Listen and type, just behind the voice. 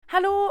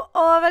Hallo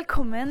og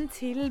velkommen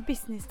til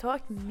Business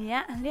Talk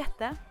med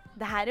Henriette.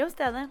 Dette jo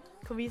stedet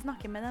hvor vi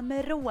snakker med de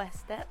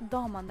råeste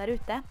damene der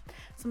ute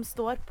som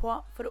står på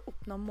for å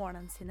oppnå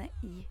målene sine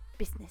i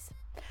business.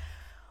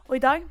 Og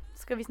i dag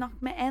skal vi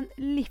snakke med en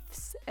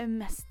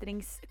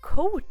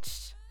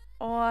livsmestringscoach.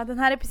 Og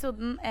denne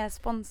episoden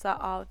sponset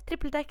av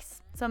TrippelTex,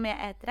 som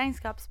et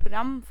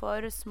regnskapsprogram for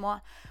små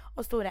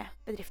og store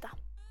bedrifter.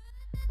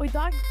 Og i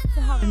dag så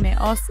har vi med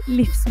oss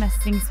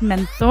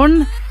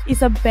livsmestringsmentoren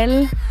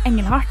Isabelle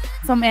Engelhart,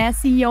 som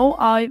CEO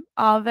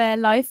av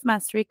Life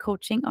Mastery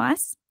Coaching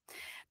AS.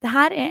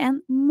 Dette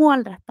en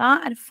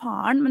målrettet,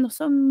 erfaren, men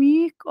også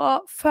myk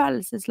og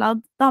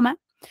følelsesladd dame.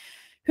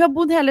 Hun har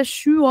bodd hele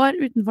 7 år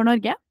utenfor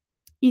Norge,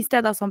 i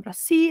steder som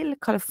Brasil,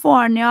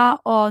 California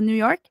og New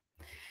York.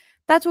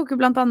 Der tok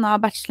hun blant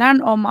annet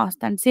bacheloren og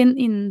masteren sin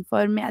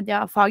innenfor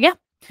mediafaget.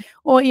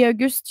 Og i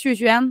august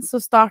 2021 så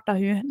startet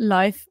hun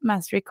Life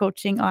Mastery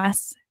Coaching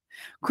AS,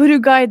 hvor hun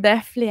guider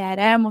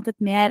flere mot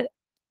et mer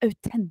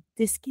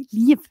autentisk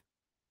liv.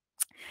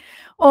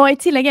 Og i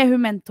tillegg hun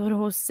mentor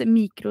hos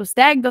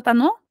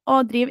mikrosteg.no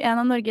og driver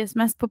en av Norges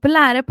mest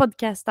populære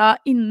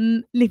podcaster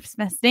innen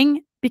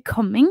livsmestring,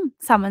 Becoming,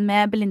 sammen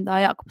med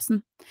Belinda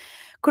Jacobsen,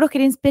 hvor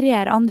dere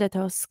inspirerer andre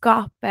til å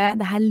skape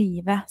det her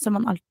livet som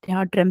man alltid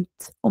har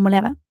drømt om å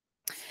leve.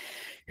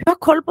 Hun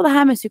har koll på det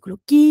her med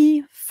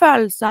psykologi,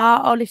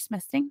 følelser og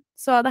livsmestring.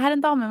 Så det her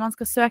en dame man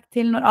skal søke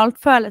til når alt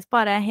føles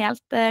bare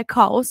helt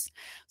kaos.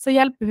 Så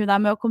hjelper hun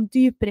deg med å komme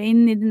dypere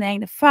inn i dine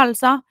egne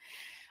følelser.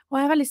 Og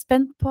jeg veldig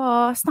spent på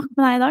å snakke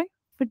med deg i dag,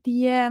 fordi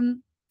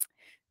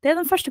det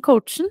den første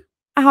coachen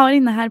jeg har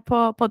inne her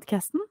på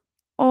podcasten.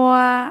 Og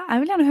jeg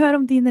vil gjerne høre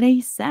om din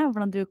reise,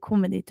 hvordan du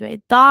kommer dit du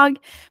i dag,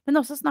 men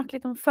også snakke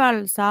litt om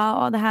følelser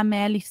og det her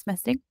med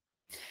livsmestring.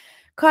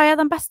 Hva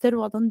de beste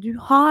rådene du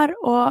har,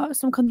 og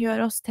som kan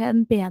gjøre oss til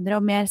en bedre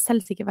og mer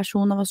selvsikker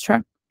versjon av oss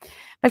selv?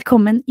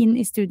 Velkommen inn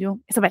i studio,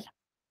 Isabelle.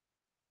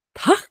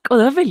 Takk, og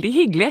det var veldig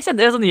hyggelig. Jeg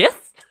kjente det sånn, yes!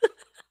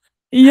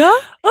 Ja,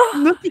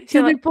 nå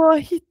sitter du på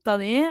hytta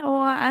di,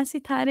 og jeg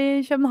sitter her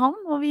i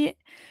København, og vi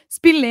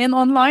spiller inn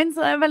online,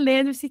 så det veldig,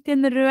 du sitter i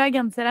en rød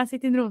genser, jeg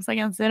sitter i en rosa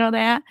genser, og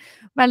det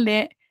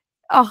veldig,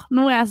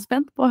 nå jeg så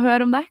spent på å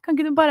høre om deg. Kan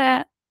ikke du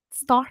bare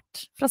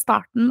starte fra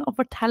starten og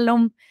fortelle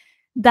om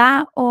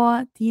deg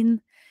og din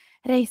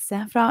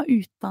reise fra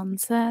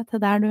utdannelse til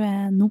der du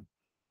nå?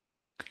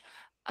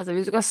 Altså,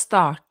 hvis du kan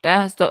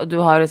starte, du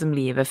har liksom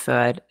livet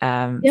før,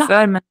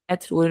 men jeg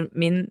tror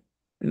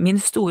min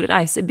store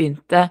reise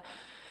begynte,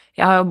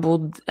 jeg har jo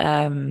bodd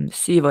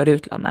 7 år i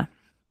utlandet.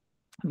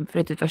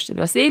 Flyttet først til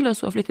Brasil, og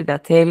så flyttet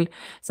jeg til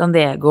San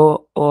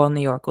Diego og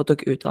New York og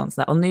tok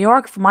utdannelse. Og New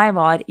York for meg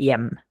var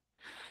hjem.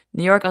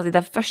 New York, altså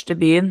det første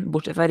byen,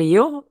 bortsett fra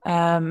Rio,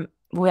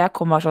 hvor jeg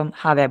kom var sånn,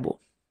 her vil jeg bo.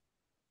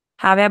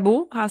 Her vil jeg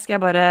bo, her skal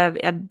jeg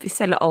vil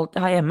selge alt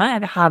jeg har hjemme,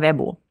 her vil jeg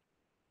bo.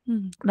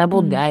 Der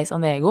bodde jeg i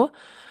San Diego,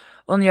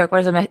 og New York var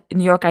liksom,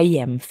 New York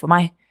hjem for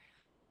meg.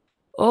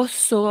 Og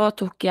så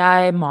tok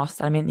jeg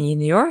masteren min i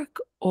New York,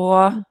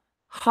 og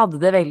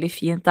hadde det veldig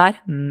fint der,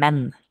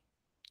 men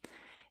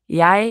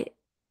jeg,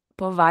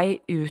 på vei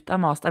ut av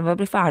masteren, ved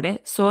å bli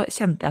ferdig, så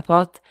kjente jeg på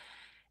at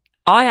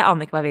A, jeg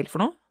aner ikke hva jeg vil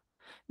for noe,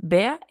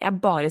 B, jeg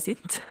bare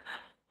sint.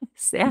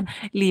 C,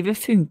 livet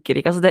funker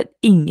ikke, altså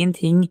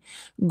ingenting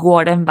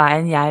går den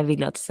veien jeg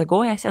vil at det skal gå.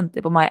 Jeg kjente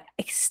på meg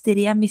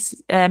ekstremt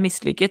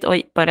mislykket og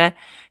bare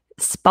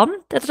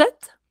spant, rett og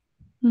slett.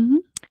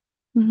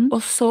 Og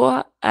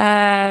så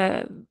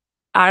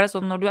det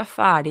sånn, når du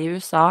ferdig i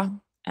USA,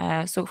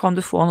 så kan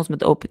du få noe som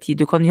heter OPT.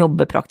 Du kan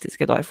jobbe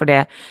praktisk et år, for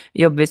det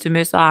jobbvis i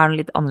USA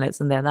det litt annerledes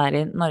enn det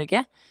i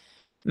Norge.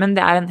 Men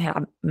det en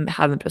hel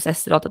med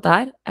prosesser og alt dette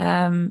her.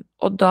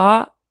 Og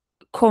da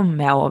kom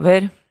jeg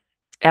over,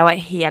 jeg var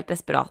helt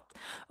desperat.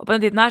 Og på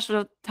den tiden her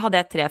så hadde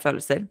jeg 3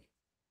 følelser.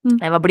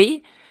 Jeg var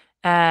blid,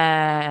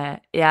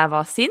 jeg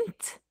var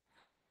sint,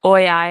 og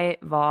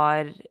jeg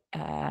var,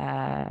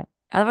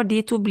 det var de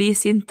 2, blid,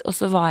 sint, og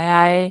så var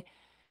jeg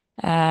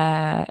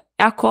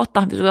kåt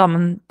da,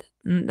 men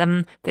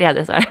den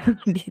tredje så det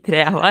de 3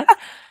 jeg var.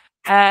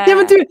 Ja,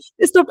 men du,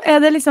 stopp,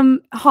 det liksom,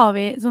 har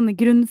vi sånne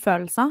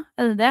grunnfølelser?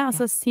 Det det?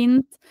 Altså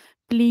sint,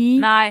 blid,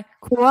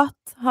 kåt,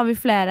 har vi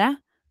flere?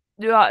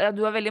 Du har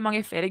veldig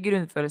mange flere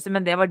grunnfølelser,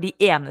 men det var de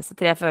eneste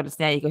 3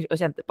 følelsene jeg gikk og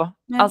kjente på.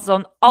 Ja. Altså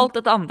sånn, alt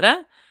dette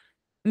andre,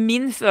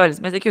 min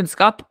følelsesmessige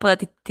kunnskap på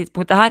det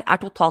tidspunktet her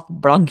totalt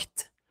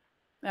blankt.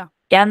 Ja.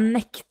 Jeg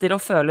nekter å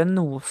føle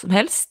noe som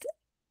helst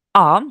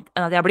annet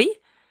enn at jeg blir,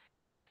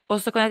 og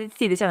så kan jeg til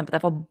tider kjenne på at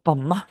jeg er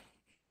forbanna.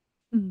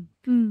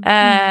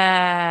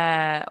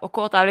 Og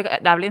kåt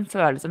det vel en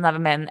følelse, men det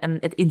vel mer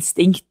et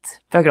instinkt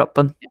fra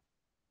kroppen.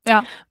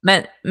 Ja.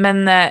 Men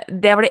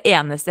det var det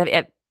eneste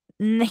jeg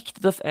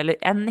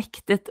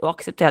nektet å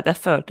akseptere at jeg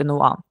følte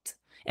noe annet.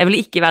 Jeg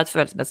ville ikke være et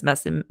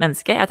følelsesmessig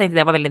menneske. Jeg tenkte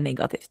det var veldig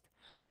negativt.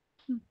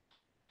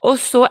 Og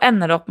så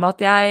ender det opp med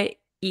at jeg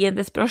i en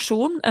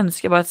desperasjon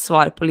ønsker bare et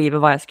svar på livet,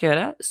 hva jeg skal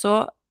gjøre.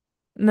 Så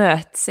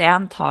møtes jeg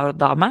en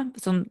tarotdame,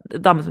 en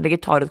dame som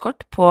legger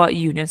tarotkort på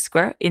Union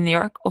Square i New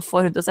York, og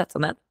får hun til å sette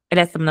seg ned,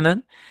 lese med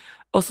munnen,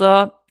 og så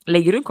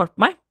legger hun kort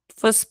på meg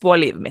for å spå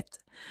livet mitt.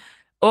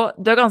 Og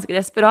du ganske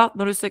desperat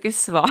når du søker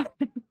svar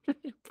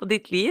på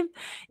ditt liv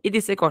i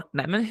disse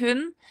kortene. Men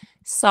hun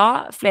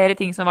sa flere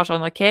ting som var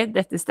sånn, ok,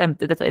 dette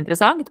stemte, dette var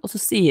interessant, og så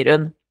sier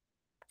hun,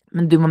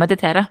 men du må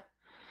meditere.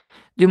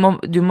 Du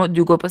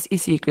går i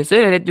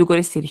sykluser, eller du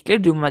går i sirkler,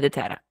 du må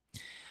meditere.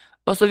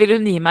 Og så vil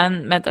hun gi meg en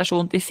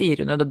meditasjon til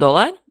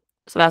 $400.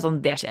 Så var jeg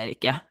sånn, det skjer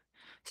ikke.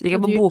 Så gikk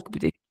jeg på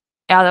bokbutikk.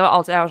 Ja, det var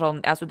altså, jeg var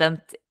sånn, jeg er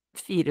student,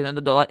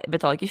 $400, jeg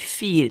betaler ikke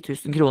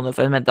 4000 kroner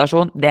for en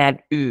meditasjon, det er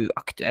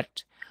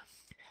uaktuelt.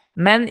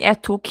 Men jeg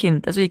tok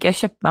hintet, så gikk jeg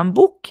og kjøpte meg en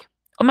bok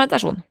om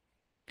meditasjon.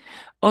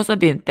 Og så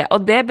begynte jeg,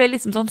 og det ble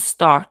liksom sånn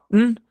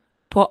starten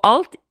på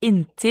alt,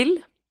 inntil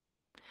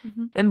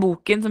den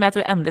boken som jeg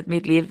tror endret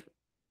mitt liv,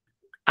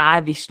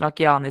 er Vishen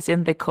Lakhiani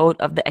sin The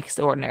Code of the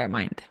Extraordinary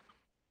Mind.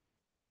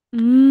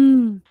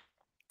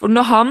 For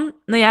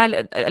når jeg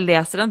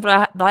leser den, for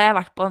da har jeg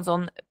vært på en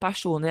sånn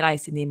personlig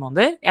reise i 9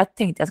 måneder, jeg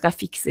tenkte jeg skal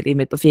fikse livet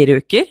mitt på 4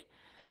 uker.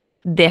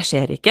 Det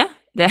skjer ikke.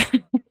 Det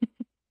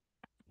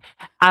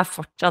er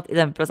fortsatt i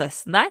den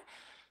prosessen der.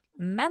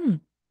 Men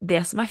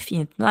det som er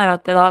fint med det, er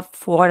at jeg da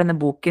får denne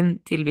boken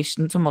til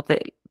Vishen som måtte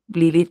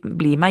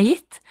bli meg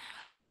gitt.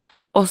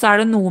 Og så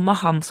er det noe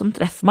med han som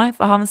treffer meg,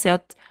 for han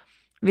sier at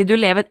vil du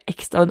leve et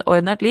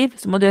ekstraordinært liv,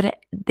 så må du gjøre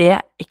det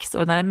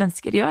ekstraordinære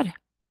mennesker gjør.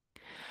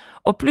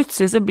 Og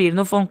plutselig så blir det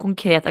noe sånn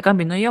konkret jeg kan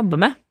begynne å jobbe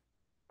med.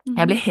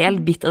 Jeg blir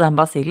helt bitt av den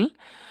basillen.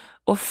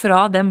 Og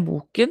fra den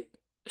boken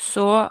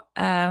så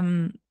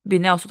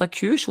begynner jeg også å ta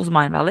kurs hos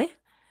Mind Valley.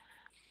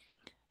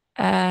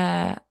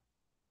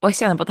 Og jeg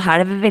kjenner på at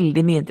her er det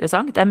veldig mye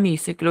interessant. Det er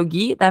mye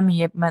psykologi, det er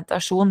mye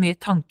meditasjon,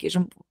 mye tanker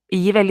som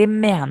gir veldig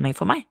mening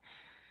for meg.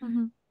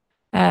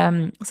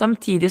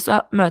 Samtidig så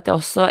møter jeg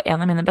også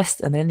en av mine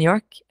bestevenner i New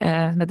York,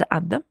 som heter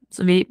Adam,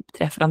 som vi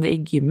treffer hverandre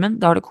i gymmen.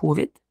 Da var det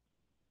covid.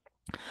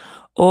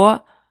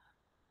 Og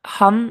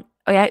han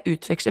og jeg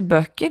utveksler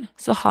bøker,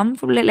 så han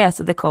får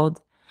lese The Code.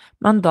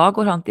 Men da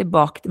går han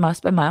tilbake til meg og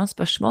spør meg om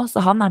spørsmål,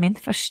 så han er min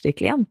første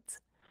klient.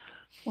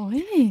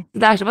 Oi.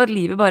 Det er som at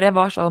livet bare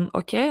var sånn,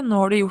 ok, nå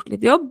har du gjort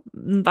litt jobb,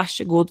 vær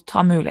så god,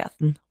 ta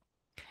muligheten.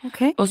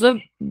 Okay. Og så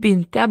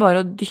begynte jeg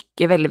bare å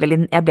dykke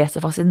veldig, jeg ble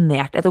så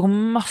fascinert. Jeg tok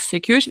masse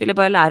kurs, ville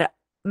bare lære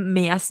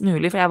mest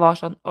mulig, for jeg var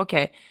sånn, ok,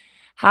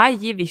 her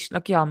gir Vishen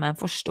Lakhiani meg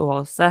en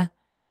forståelse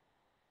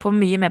på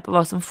mye mer på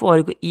hva som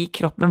foregår i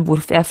kroppen,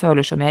 hvorfor jeg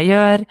føler som jeg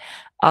gjør,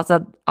 altså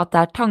at det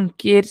er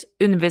tanker,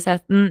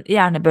 underbevisstheten,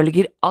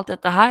 hjernebølger, alt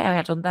dette her,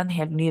 helt sånn, det er en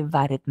helt ny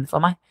verden for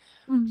meg.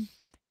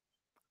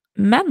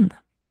 Men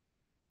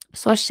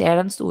så skjer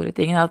den store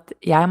tingen at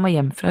jeg må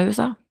hjem fra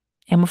USA.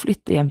 Jeg må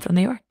flytte hjem fra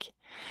New York.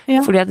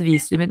 Ja. Fordi at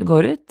visumet mitt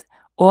går ut,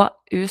 og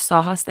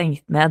USA har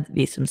stengt ned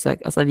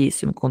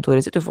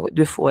visumkontoret sitt.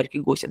 Du får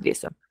ikke godkjent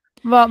visum.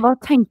 Hva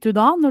tenkte du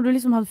da, når du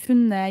liksom hadde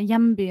funnet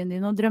hjembyen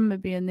din og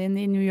drømmebyen din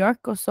i New York,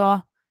 og så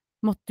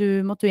måtte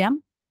du hjem?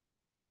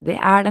 Det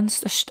er en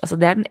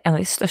av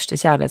de største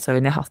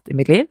kjærlighetssorgene jeg har hatt i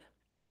mitt liv.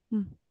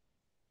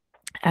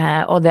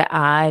 Og det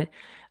er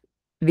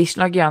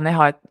Vishen Lakhiani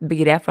har et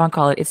begrep for han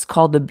kaller It's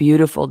called the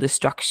beautiful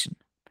destruction.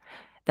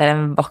 Det er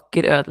en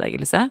vakker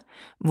ødeleggelse,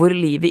 hvor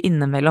livet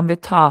innimellom vil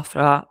ta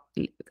fra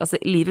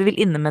livet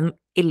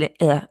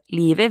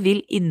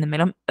vil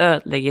innimellom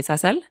ødelegge seg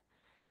selv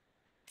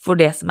for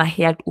det som er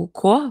helt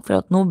ok, for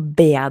at noe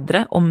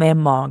bedre og mer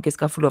magisk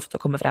skal få lov til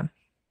å komme frem.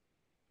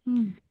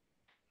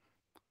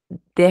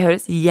 Det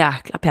høres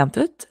jækla pent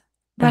ut.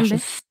 Det er så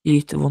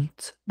sykt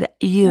vondt. Det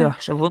gjør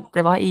så vondt.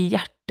 Det var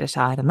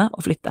hjerteskjærende å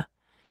flytte.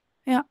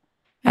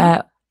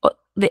 Og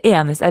det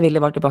eneste jeg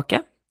ville var tilbake.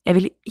 Jeg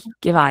ville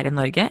ikke være i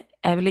Norge.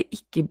 Jeg ville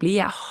ikke bli.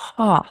 Jeg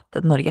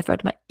hatet Norge. Jeg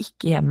følte meg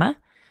ikke hjemme.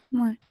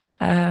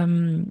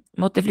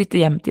 Måtte flytte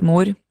hjem til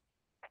mor.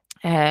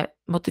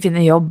 Måtte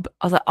finne jobb.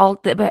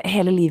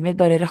 Hele livet mitt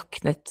bare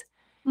raknet.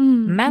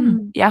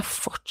 Men jeg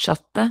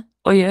fortsatte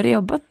å gjøre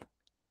jobben.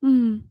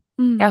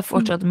 Jeg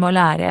fortsatte med å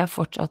lære, jeg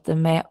fortsatte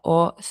med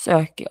å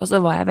søke, og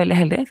så var jeg veldig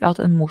heldig, for jeg har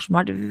hatt en mor som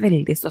har vært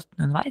veldig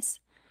støttende underveis,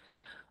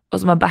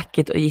 og som har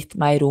backet og gitt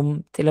meg rom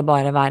til å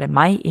bare være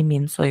meg i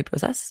min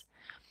sorgprosess.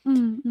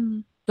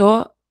 Så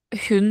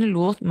hun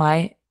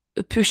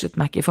pushet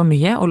meg ikke for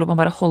mye, og lot meg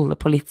bare holde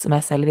på litt som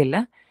jeg selv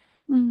ville.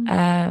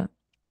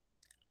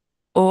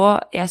 Og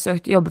jeg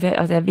søkte jobbe for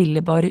at jeg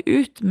ville bare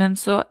ut, men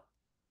så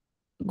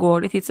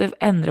går det tid, så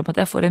endrer det på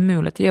at jeg får en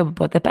mulighet til å jobbe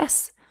på et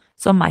DPS,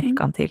 som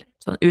merkantil,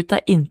 sånn ut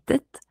av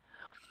intet,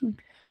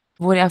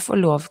 hvor jeg får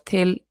lov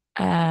til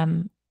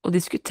å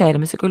diskutere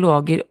med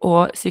psykologer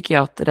og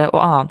psykiatere og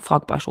annen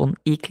fagperson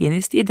i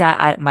klinisk tid.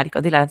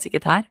 Merkantil er en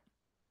sekretær,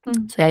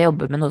 så jeg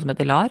jobber med noe som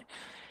heter LAR,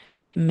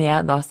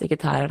 med da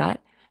sekretærer der,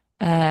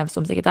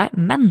 som sekretær,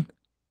 men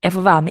jeg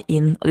får være med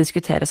inn og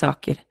diskutere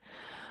saker.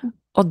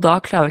 Og da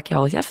klarer jeg ikke å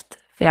holde kjeft,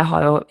 for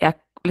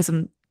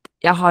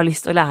jeg har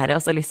lyst til å lære,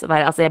 og så lyst til å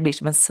være, jeg blir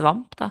som en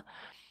svamp da.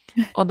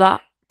 Og da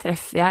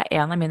treffer jeg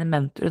en av mine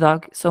mentorer i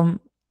dag som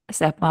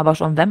ser på meg bare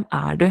sånn, hvem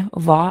er du,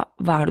 og hva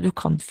er det du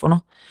kan for noe?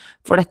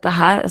 For dette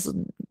her,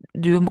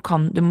 du må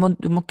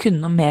kunne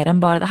noe mer enn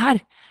bare det her.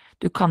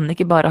 Du kan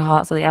ikke bare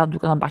du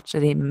kan ha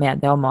bachelor i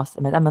media og master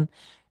i media, men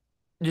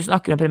du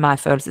snakker om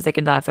primærfølelse,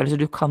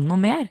 sekundærfølelse, du kan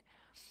noe mer.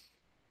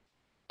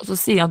 Og så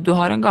sier han at du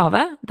har en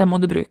gave, den må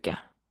du bruke.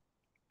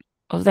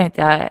 Og så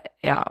tenkte jeg,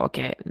 ja, ok,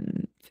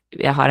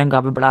 jeg har en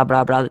gave, bla,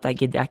 bla, bla, dette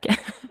gidder jeg ikke.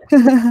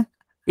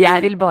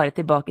 Jeg vil bare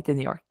tilbake til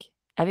New York.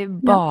 Jeg vil Ja.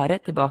 bare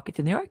tilbake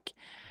til New York.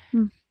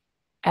 Mm.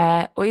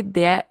 Og i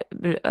det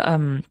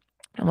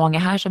mange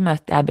her så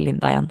møter jeg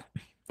Belinda igjen.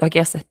 Da har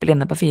ikke jeg sett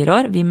Belinda på 4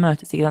 år. Vi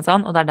møtes i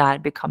Kristiansand, og det er der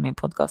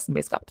Becoming-podcasten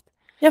blir skapt.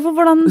 Ja, for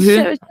hvordan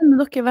Hun- kjenner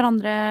dere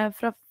hverandre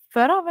fra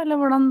før av, eller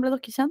hvordan ble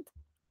dere kjent?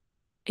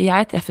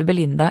 Jeg treffer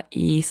Belinda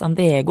i San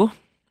Diego.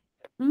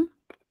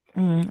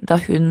 Da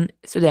hun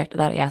studerte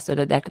der, og jeg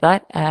studerte der.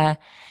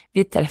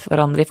 Vi treffer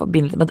hverandre i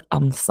forbindelse med et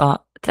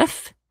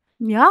ANSA-treff.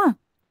 Ja.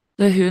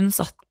 Så hun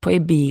satt på i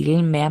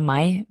bilen med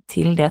meg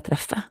til det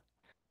treffet.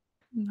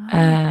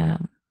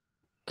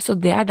 Så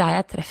det er der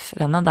jeg treffer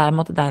henne,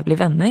 der blir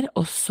venner,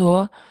 og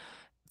så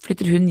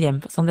flytter hun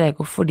hjem fra San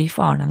Diego fordi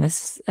faren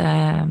hennes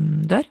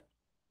dør.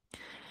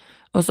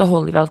 Og så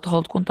holder vi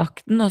holdt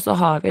kontakten, og så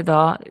har vi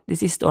da de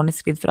siste årene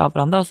sklidd fra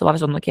hverandre, og så var vi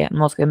sånn, ok,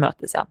 nå skal vi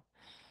møtes igjen.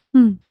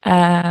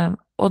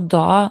 Og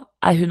da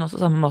er hun også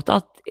på samme måte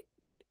at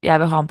jeg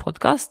vil ha en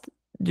podcast,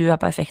 du er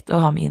perfekt å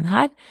ha med inn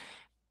her,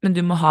 men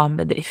du må ha en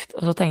bedrift.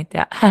 Og så tenkte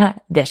jeg,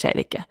 det skjer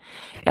ikke.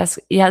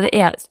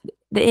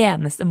 Det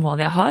eneste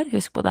målet jeg har,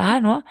 husk på det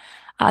her nå,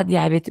 er at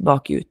jeg vil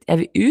tilbake ut. Jeg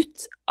vil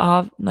ut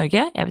av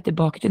Norge, jeg vil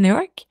tilbake til New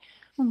York.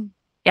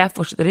 Jeg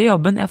fortsetter i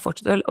jobben, jeg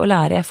fortsetter å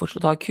lære, jeg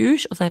fortsetter å ta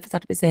kurs og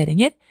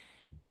sertifiseringer,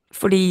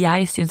 fordi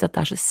jeg synes at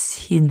det er så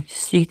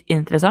sinnssykt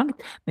interessant,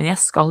 men jeg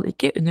skal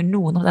ikke under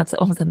noen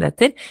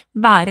omstendigheter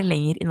være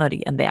lenger i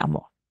Norge enn det jeg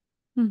må.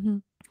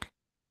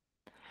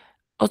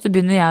 Og så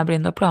begynner jeg og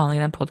Belinda å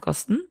planlegge den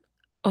podcasten,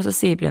 og så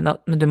sier Belinda,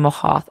 men du må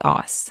ha et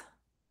AS.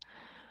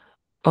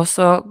 Og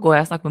så går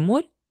jeg og snakker med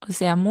mor, og så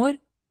sier jeg, mor,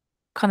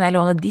 kan jeg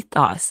låne ditt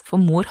AS? For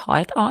mor har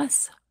et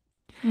AS.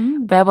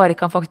 For jeg bare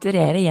kan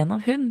fakturere gjennom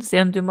hun,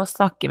 sier hun, du må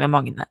snakke med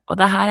Magne. Og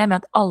det her jeg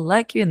mener at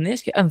alle kvinner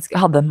skulle ønske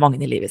jeg hadde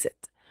Magne i livet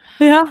sitt.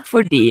 Ja.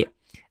 Fordi,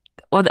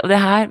 og det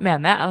her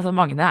mener jeg, altså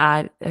Magne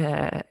er,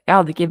 jeg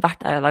hadde ikke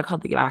vært der i dag,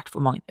 hadde ikke vært for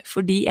Magne.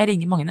 Fordi jeg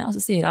ringer Magne, og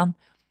så sier han,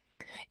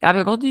 jeg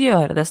vil godt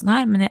gjøre det sånn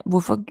her, men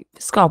hvorfor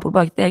skaper du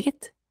bare ikke det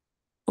eget?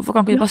 Hvorfor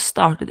kan ikke du bare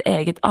starte et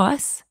eget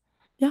AS?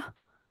 Ja.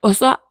 Og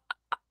så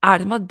er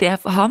det med at det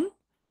for han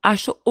er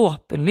så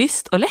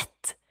åpenlyst og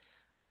lett,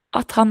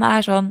 at han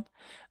er sånn,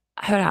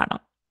 hør her nå,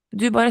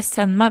 du bare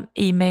send meg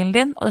e-mailen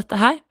din, og dette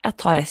her, jeg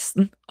tar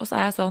resten. Og så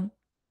er jeg sånn,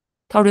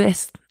 tar du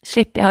resten?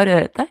 Slipper jeg å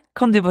røre det?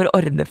 Kan du bare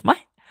ordne det for meg?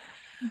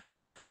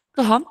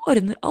 Så han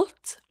ordner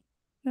alt.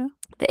 Ja.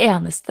 Det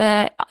eneste,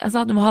 altså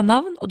du må ha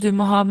navn, og du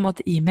må ha en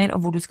måte e-mail og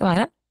hvor du skal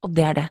være, og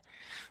det er det.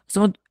 Så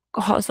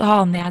har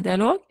han og jeg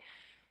dialog,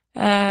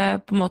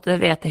 på en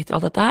måte vedtekter og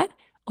alt dette her,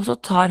 og så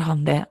tar han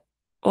det.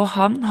 Og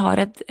han har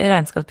et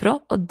regnskapsbyrå,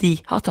 og de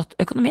har tatt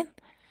økonomien.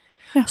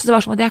 Ja. Så det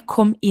var som at jeg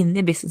kom inn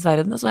i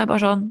businessverdenen, og så var jeg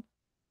bare sånn,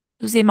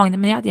 så sier Magne,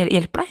 men jeg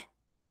hjelper deg.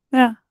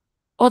 Ja.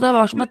 Og det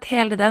var som at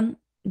hele det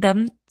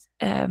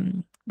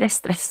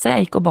stresset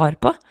jeg gikk og bar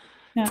på,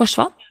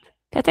 forsvant.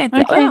 Jeg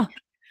tenkte, ja.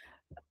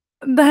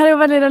 Det her er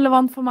jo veldig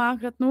relevant for meg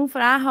akkurat nå, for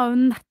jeg har jo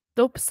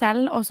nettopp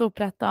selv også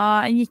opprettet,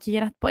 jeg gikk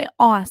ikke rett på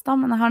AS da,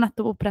 men jeg har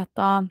nettopp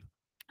opprettet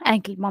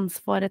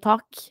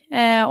enkeltmannsforetak,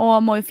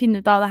 og må jo finne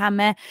ut av det her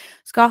med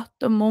skatt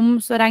og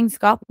moms og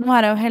regnskap. Nå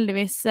har jeg jo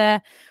heldigvis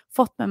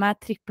fått med meg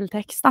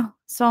trippeltekst da,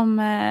 som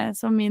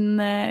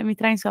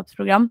mitt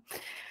regnskapsprogram.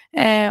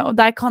 Og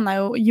der kan jeg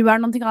jo gjøre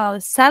noe av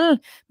det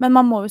selv, men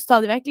man må jo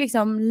stadig vekk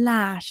liksom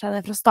lære seg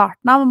det fra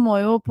starten av. Man må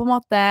jo på en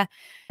måte,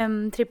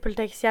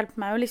 trippeltekst hjelper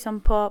meg jo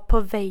liksom på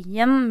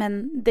veien, men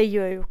det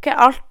gjør jo ikke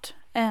alt.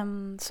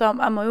 Så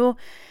jeg må jo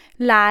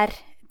lære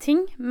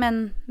ting,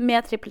 men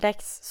med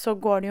trippeltekst så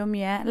går det jo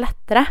mye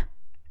lettere.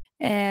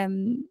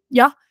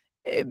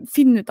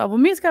 Finne ut av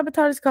hvor mye skal jeg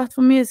betale skatt,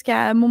 hvor mye skal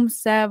jeg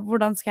momse,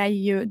 hvordan skal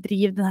jeg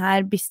drive denne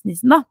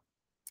businessen da.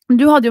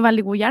 Du hadde jo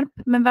veldig god hjelp,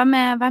 men hvem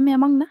er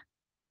Magne?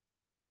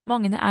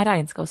 Magne er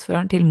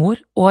regnskapsføreren til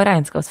mor og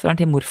regnskapsføreren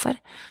til morfar.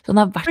 Så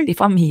han har vært i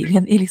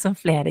familien i liksom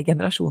flere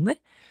generasjoner.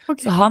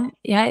 Okay. Så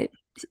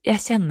jeg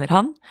kjenner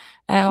han,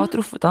 og har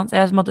truffet han, så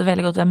jeg måtte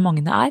veldig godt hvem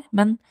Magne er,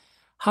 men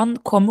han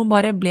kom og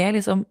bare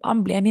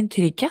han ble min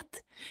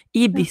trygghet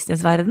i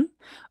businessverden.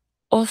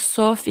 Og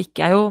så fikk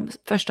jeg jo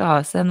første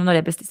AS-en, når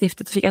jeg ble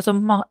stiftet, så fikk jeg så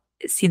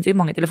sinnssykt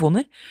mange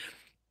telefoner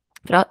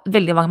fra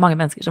veldig mange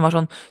mennesker som var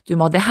sånn, du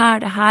må ha det her,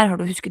 har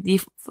du husket de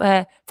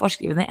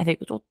forskrivene? Jeg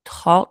fikk jo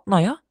totalt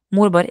nøye.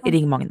 Mor bare,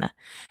 ring Magne.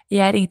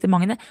 Jeg ringte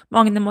Magne.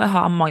 Magne må jeg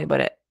ha. Magne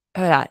bare,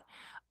 hør her.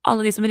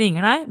 Alle de som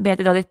ringer deg, vet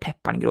du da ditt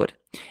pepperen gror.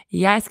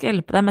 Jeg skal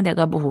hjelpe deg med det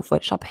du har behov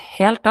for. Slapp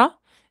helt av.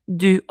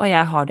 Du og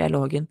jeg har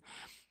dialogen.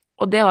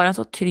 Og det var en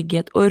så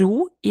trygghet og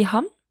ro i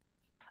han,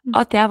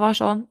 at jeg var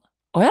sånn,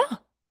 åja,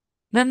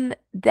 men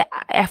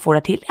jeg får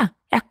det til, jeg.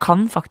 Jeg kan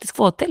faktisk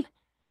få det til.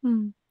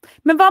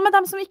 Men hva med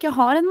dem som ikke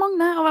har en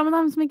Magne, og hva med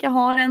dem som ikke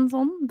har en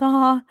sånn?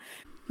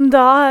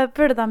 Da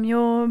burde de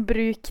jo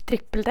bruke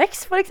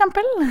trippeltekst, for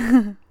eksempel.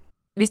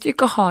 Hvis du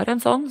ikke har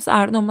en sånn, så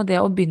er det noe med det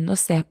å begynne å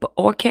se på,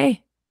 ok,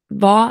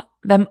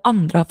 hvem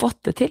andre har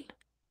fått det til?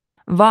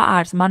 Hva er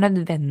det som er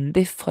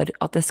nødvendig for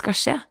at det skal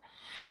skje?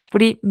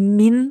 Fordi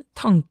min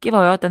tanke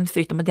var jo at den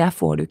frykten om at jeg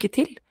får det jo ikke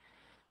til.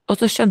 Og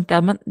så skjønte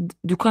jeg, men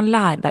du kan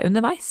lære deg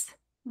underveis.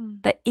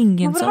 Det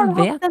ingen Hvorfor har som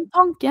du hatt vet. den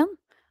tanken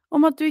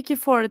om at du ikke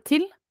får det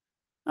til?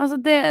 Altså,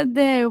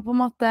 det jo på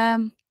en måte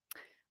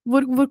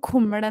hvor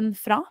kommer den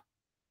fra?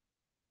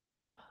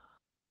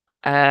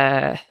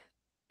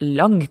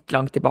 Langt,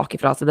 langt tilbake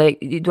fra. Så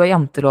du har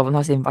janteloven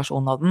har sin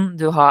versjon av den.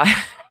 Du har,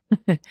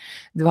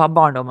 du har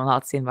barndommen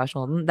har hatt sin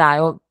versjon av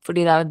den.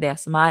 Fordi det er jo det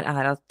som er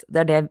at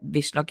det det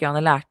visstnok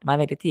Janne lærte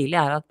meg veldig tidlig,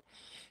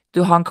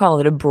 at han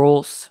kaller det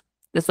bros.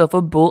 Det står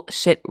for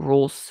bullshit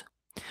rules.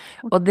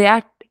 Og det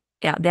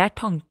er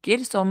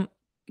tanker som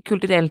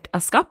kulturelt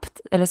er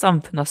skapt, eller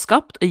samfunnet har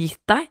skapt og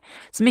gitt deg,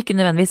 som ikke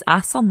nødvendigvis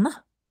er sanne.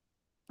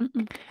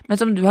 Men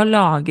som du har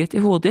lagret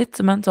i hodet ditt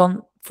som en sånn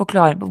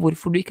forklaring på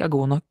hvorfor du ikke er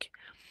god nok.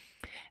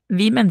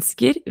 Vi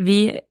mennesker,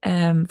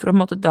 for å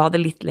måtte dra det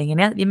litt lenger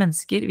ned, vi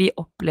mennesker, vi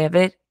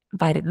opplever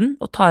verden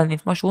og tar inn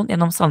informasjon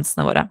gjennom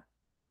sansene våre.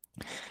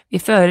 Vi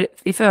føler,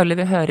 vi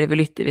hører,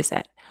 vi lytter, vi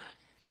ser.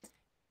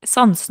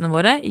 Sansene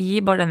våre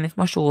gir bare den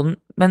informasjonen,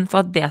 men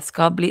for at det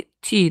skal bli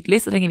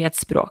tydelig, så trenger vi et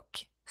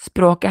språk.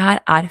 Språket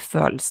her er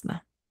følelsene.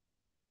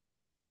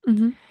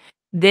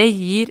 Det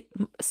gir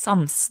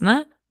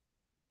sansene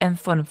en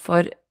form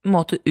for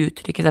måte å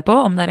uttrykke seg på,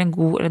 om det er en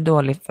god eller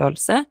dårlig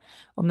følelse,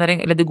 om det er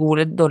en god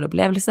eller dårlig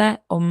opplevelse,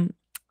 om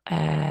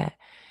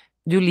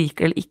du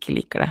liker eller ikke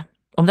liker det,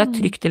 om det er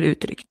trygt eller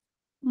utrygt.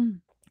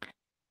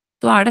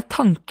 Så er det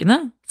tankene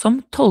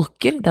som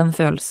tolker den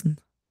følelsen.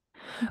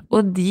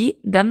 Og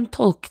den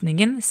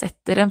tolkningen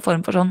setter en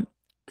form for sånn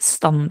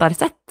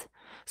standardsett,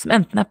 som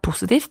enten er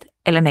positivt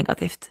eller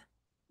negativt.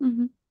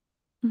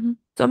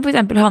 Som for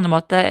eksempel handler om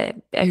at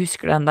jeg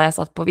husker den da jeg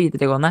satt på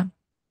videregående,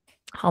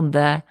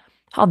 hadde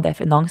jeg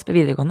finans på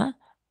videregående?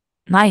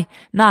 Nei,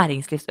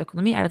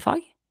 næringslivsøkonomi, er det et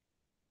fag?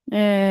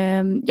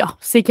 Ja,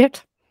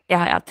 sikkert.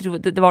 Ja, jeg tror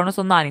det var noe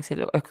sånn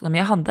næringslivsøkonomi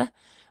jeg hadde,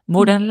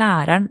 hvor den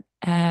læreren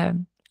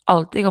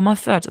alltid ga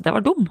meg følelse at jeg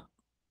var dum.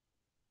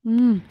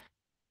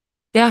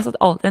 Jeg har satt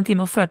alltid en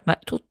time og følt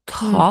meg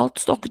totalt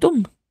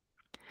stokkdum.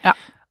 Ja.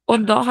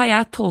 Og da har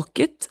jeg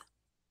tolket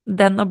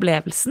den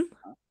opplevelsen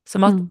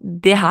som at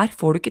det her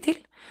får du ikke til.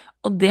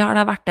 Og det har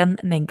da vært den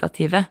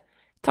negative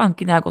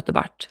tanken jeg har gått og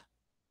bært.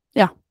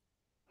 Ja,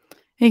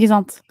 ikke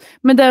sant?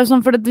 Men det jo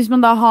sånn, for hvis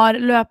man da har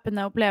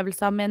løpende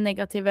opplevelser med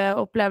negative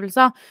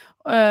opplevelser,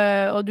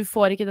 og du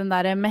får ikke den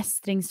der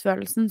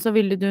mestringsfølelsen, så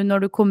vil du,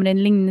 når du kommer i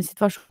en lignende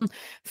situasjon,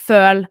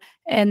 føle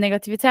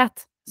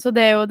negativitet. Så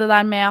det jo det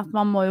der med at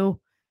man må jo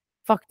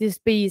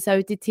faktisk begi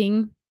seg ut i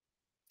ting,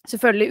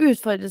 selvfølgelig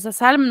utfordre seg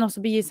selv, men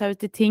også begi seg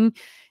ut i ting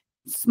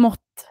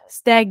smått,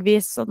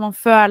 stegvis, så at man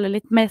føler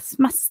litt mer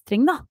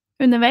mestring da,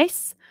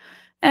 underveis.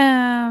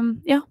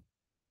 Ja.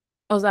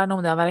 Og så er det noe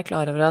med det å være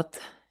klar over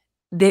at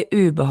det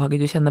ubehaget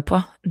du kjenner på,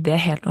 det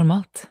er helt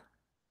normalt.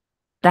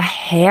 Det er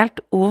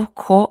helt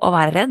ok å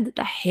være redd,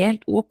 det er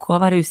helt ok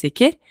å være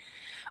usikker,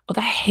 og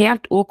det er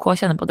helt ok å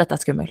kjenne på at dette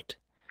er skummelt.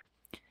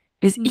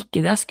 Hvis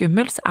ikke det er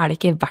skummelt, så er det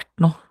ikke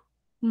verdt noe.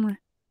 Nei.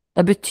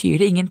 Da betyr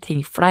det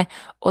ingenting for deg.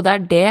 Og det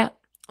er det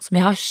som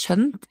jeg har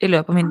skjønt i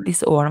løpet av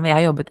disse årene hvor jeg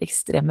har jobbet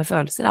ekstremt med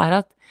følelser,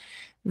 er at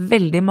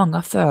veldig mange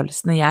av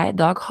følelsene jeg i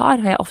dag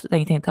har jeg ofte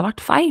tenkt har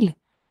vært feil.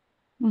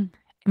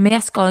 Men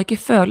jeg skal ikke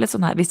føle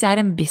sånn her. Hvis jeg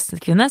er en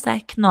businesskvinne, så er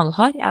jeg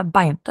knallhard, jeg er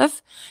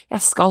beintøff.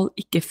 Jeg skal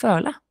ikke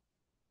føle.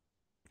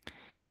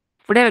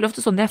 For det er veldig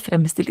ofte sånn de er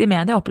fremstilt i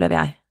media, opplever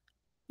jeg.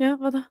 Ja,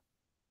 hva da?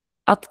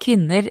 At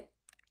kvinner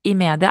i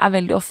media er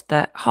veldig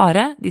ofte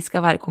harde, de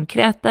skal være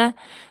konkrete,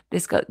 du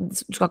skal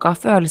ikke ha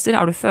følelser.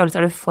 Har du følelser,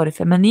 er du for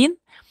feminin.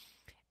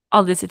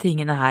 Alle disse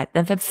tingene her.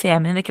 Den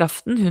feminine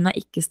kraften, hun er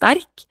ikke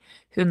sterk.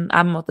 Hun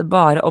er på en måte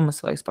bare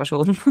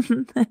omsorgspersonen.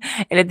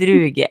 Eller et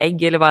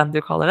rugeegg, eller hva enn du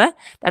kaller det.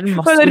 Det er den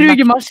maskuline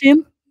rugemaskin.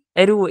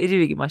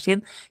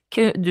 Rugemaskin.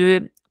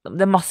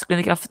 Den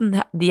maskuline kraften,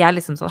 de er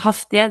liksom sånn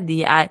haftige, de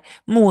er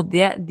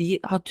modige, de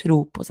har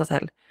tro på seg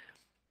selv.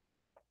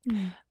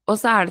 Og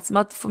så er det som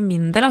at for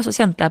min del, så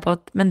kjente jeg på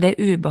at men det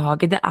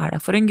ubehaget, det er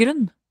der for en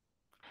grunn.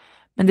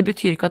 Men det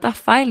betyr ikke at det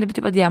er feil, det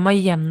betyr at jeg må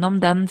gjennom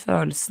den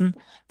følelsen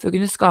for å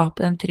kunne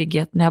skape den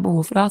tryggheten jeg har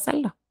behov for å ha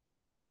selv, da.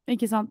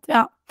 Ikke sant,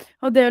 ja.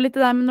 Og det er jo litt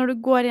det der, men når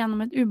du går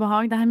gjennom et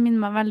ubehag, det her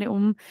minner meg veldig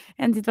om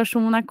en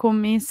situasjon jeg kom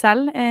i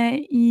selv.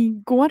 I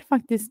går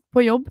faktisk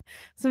på jobb,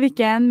 så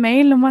fikk jeg en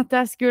mail om at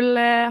jeg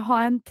skulle ha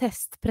en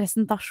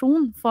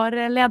testpresentasjon for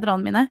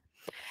lederne mine.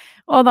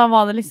 Og da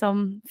var det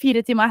liksom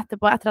 4 timer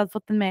etterpå, etter jeg hadde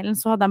fått den mailen,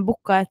 så hadde de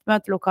booket et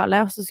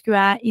møtelokale, og så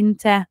skulle jeg inn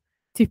til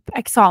typ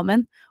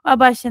eksamen. Og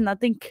jeg bare kjenner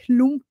at en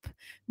klump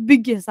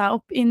bygger seg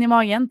opp inn i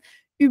magen.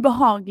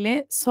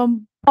 Ubehagelig som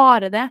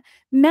bare det.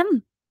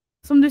 Men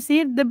som du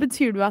sier, det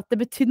betyr jo at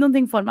det betydde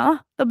noe for meg da.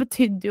 Det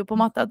betydde jo på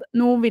en måte at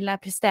nå vil jeg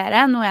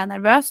prestere, nå er jeg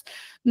nervøs,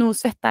 nå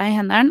svetter jeg i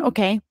hendene,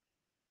 ok,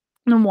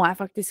 nå må jeg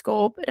faktisk gå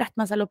opp,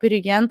 rette meg selv opp i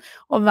ryggen,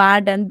 og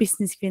være den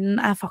businesskvinnen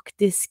jeg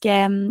faktisk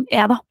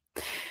er da.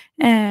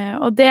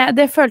 Og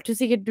det følte jo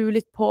sikkert du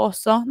litt på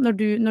også,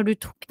 når du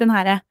tok den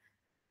her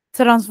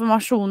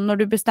transformasjonen,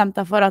 når du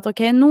bestemte deg for at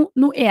ok,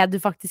 nå er du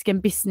faktisk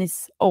en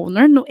business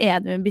owner, nå er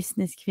du en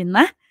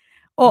businesskvinne,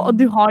 Og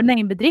du har din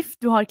egen bedrift,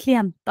 du har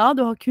klienter,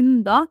 du har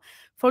kunder,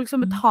 folk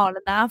som Mm.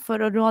 betaler deg for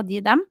å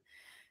rådgi dem.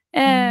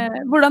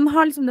 Mm. Hvordan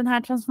har liksom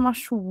denne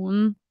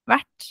transformasjonen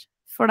vært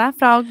for deg,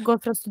 fra å gå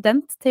fra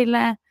student til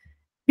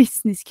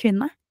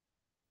businesskvinne?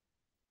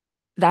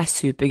 Det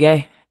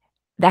supergøy.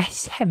 Det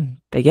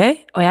kjempegøy,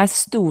 og jeg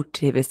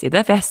stortrives i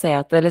det, for jeg ser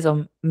at det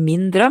liksom,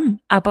 min drøm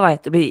på vei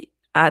til å bli,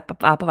 er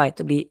på vei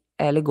til å bli,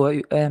 eller gå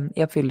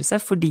i oppfyllelse,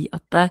 fordi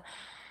at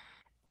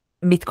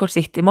mitt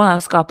kortsiktige mål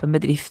å skape en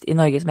bedrift i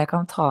Norge som jeg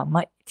kan ta med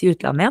meg til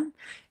utlandet igjen.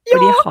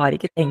 Fordi jeg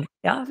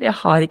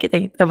har ikke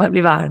tenkt å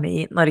bli værende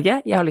i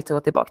Norge. Jeg har lyst til å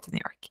gå tilbake til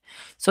New York.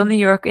 Så New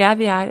York og jeg,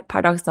 vi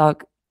per dags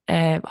dag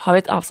har vi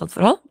et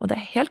avstandsforhold, og det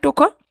er helt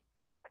ok.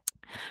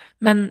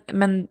 Men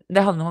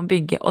det handler om å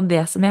bygge, og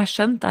det som jeg har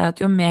skjønt er at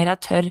jo mer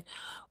jeg tør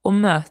å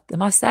møte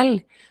meg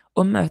selv,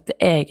 og møte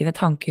egne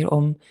tanker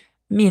om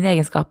mine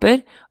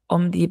egenskaper,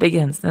 om de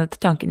begrensende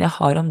tankene jeg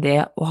har om det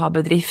å ha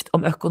bedrift,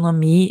 om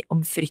økonomi,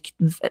 om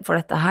frykten for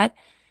dette her,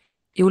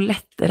 jo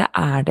lettere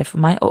er det for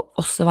meg å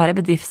også være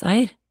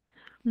bedriftseier.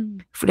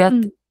 Fordi at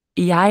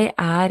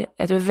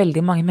jeg tror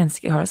veldig mange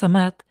mennesker har det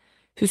samme, at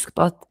husk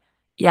på at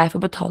jeg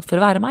får betalt for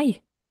å være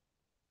meg.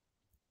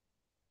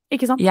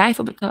 Ikke sant? Jeg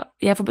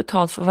får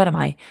betalt for å være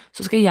meg.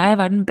 Så skal jeg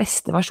være den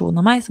beste versjonen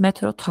av meg, som jeg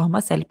tør å ta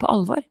meg selv på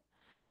alvor.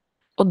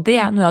 Og det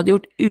er noe jeg hadde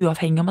gjort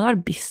uavhengig om jeg hadde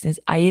vært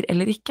businesseier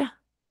eller ikke.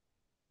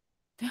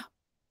 Ja.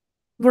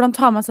 Hvordan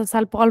tar man seg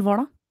selv på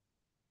alvor, da?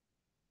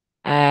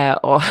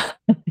 Og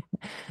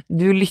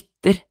du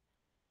lytter.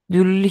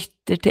 Du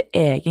lytter til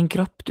egen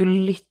kropp. Du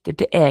lytter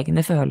til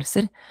egne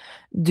følelser.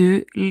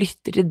 Du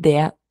lytter til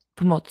det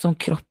på en måte som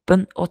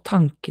kroppen og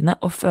tankene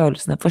og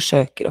følelsene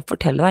forsøker å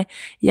fortelle deg.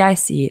 Jeg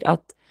sier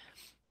at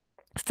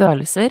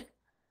følelser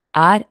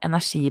er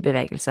energi i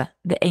bevegelse.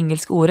 Det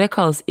engelske ordet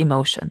kalles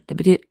emotion. Det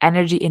betyr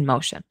energy in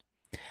motion.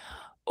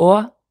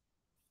 Og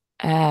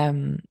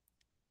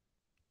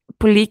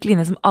på lik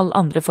linje som alle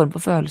andre former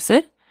for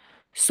følelser,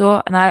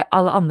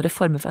 alle andre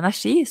former for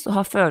energi, så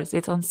har følelser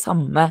litt sånn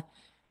samme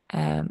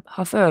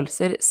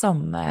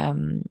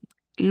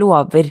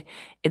lover,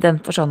 i den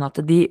forstand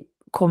at de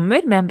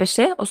kommer med en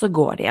beskjed, og så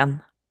går de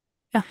igjen.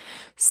 Ja.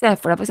 Se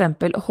for deg for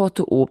eksempel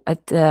H2O,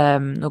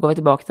 nå går vi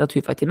tilbake til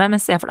naturfagtime,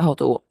 men se for deg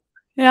H2O.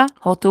 Ja.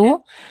 H2O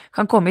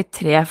kan komme i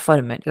 3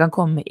 former. Det kan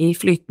komme i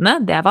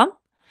flytende, det er vann.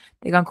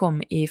 Det kan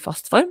komme i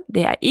fast form,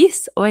 det er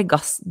is, og i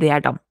gass, det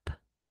er damp.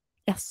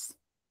 Yes.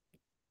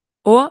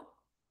 Og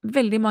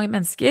veldig mange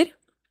mennesker,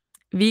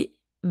 vi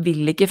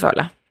vil ikke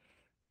føle.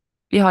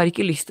 Vi har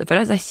ikke lyst til å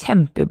føle, så det er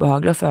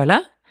kjempeubehagelig å føle.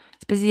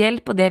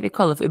 Spesielt på det vi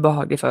kaller for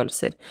ubehagelige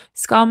følelser.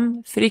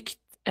 Skam, frykt,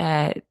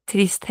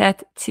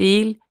 tristhet,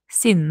 tvil,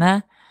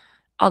 sinne.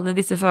 Alle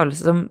disse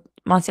følelser som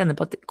man kjenner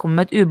på at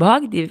kommer med et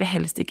ubehag, de vil vi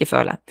helst ikke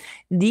føle.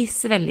 De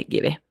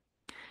svelger vi.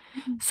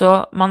 Så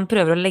man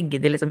prøver å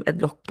legge liksom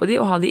et lokk på de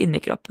og ha de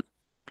inni kroppen.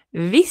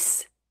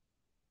 Hvis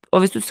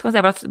du kan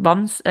se på at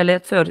vann, eller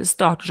et følelse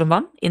starter som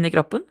vann inni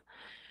kroppen,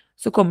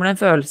 så kommer det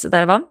en følelse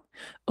der vann,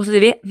 og så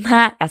sier vi,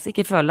 nei, jeg skal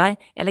ikke føle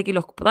deg, jeg legger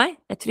lokk på deg,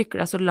 jeg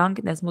trykker deg så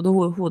langt ned som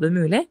hodet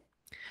mulig,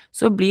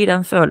 så blir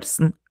den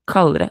følelsen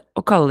kaldere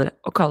og kaldere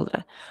og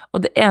kaldere.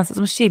 Og det eneste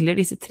som skiller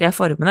disse 3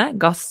 formene,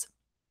 gass,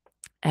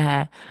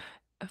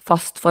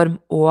 fastform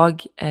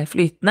og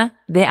flytende,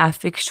 det er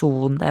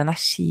friksjonen, det er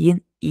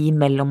energien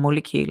mellom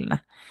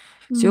molekylene.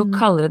 Så jo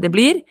kaldere det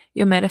blir,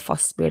 jo mer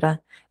fast blir det.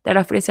 Det er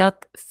derfor de sier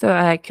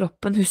at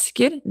kroppen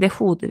husker det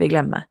hodet vil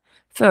glemme.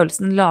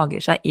 Følelsen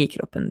lager seg i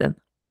kroppen din.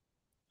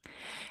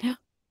 Ja.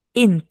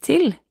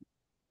 Inntil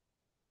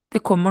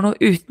det kommer noe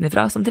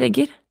utenfra som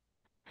trigger.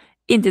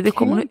 Inntil det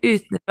kommer noe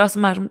utenfra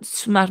som er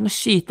som å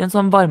skyte en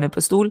sånn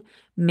varmepistol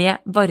med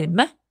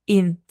varme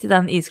inn til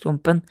den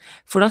isklumpen.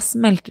 For da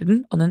smelter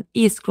den, og når en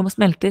isklump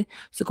smelter,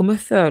 så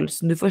kommer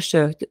følelsen du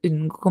forsøkte å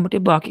unngå kommer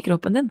tilbake i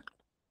kroppen din.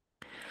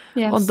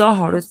 Yes. Og da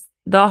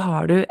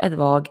har du et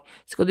valg.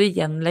 Skal du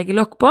igjen legge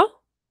lokk på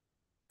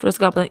for å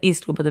skape den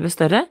isklumpen til å bli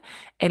større,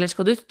 eller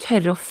skal du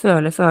tørre å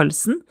føle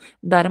følelsen,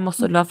 dermed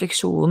også la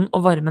friksjonen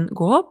og varmen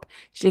gå opp,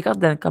 slik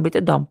at den kan bli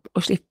til damp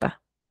og slippe.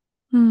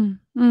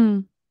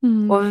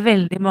 Og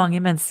veldig mange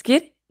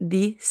mennesker,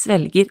 de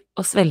svelger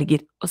og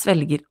svelger og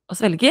svelger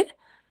og svelger,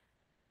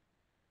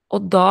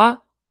 og da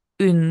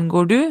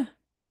unngår du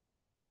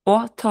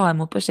å ta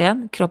imot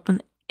beskjeden kroppen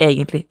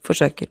egentlig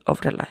forsøker å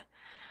fortelle deg.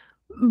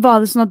 Var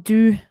det sånn at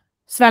du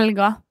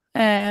svelga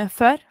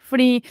før?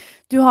 Fordi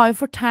du har jo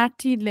fortalt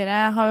tidligere,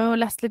 jeg har jo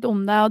lest litt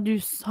om det, og du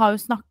har jo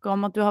snakket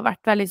om at du har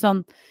vært veldig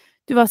sånn,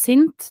 du var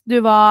sint, du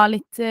var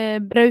litt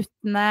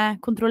brautende,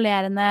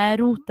 kontrollerende,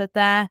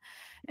 rotete,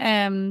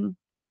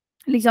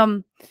 liksom,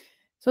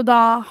 så da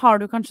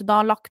har du kanskje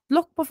da lagt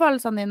lokk på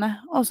følelsene dine,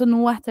 og så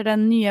nå etter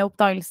den nye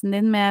oppdagelsen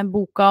din med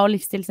boka og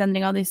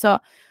livsstilsendringa di, så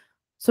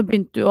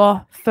begynte du å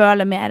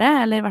føle mer,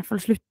 eller i hvert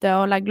fall slutte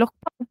å legge lokk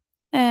på.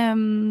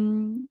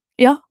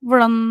 Ja,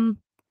 hvordan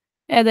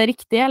er det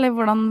riktig, eller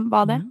hvordan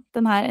var det,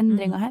 denne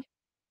endringen her?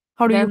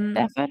 Har du gjort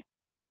det før?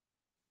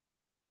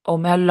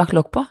 Om jeg har lagt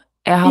lokk på?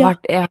 Jeg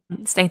har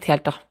stengt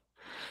helt da.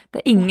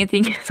 Det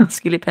ingenting som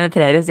skulle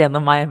penetreres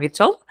gjennom meg og mitt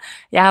skjold.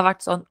 Jeg har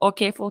vært sånn,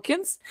 ok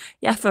folkens,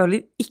 jeg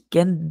føler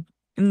ikke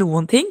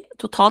noen ting,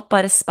 totalt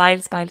bare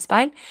speil, speil,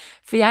 speil.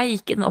 For jeg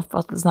gikk i den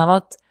oppfattelsen av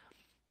at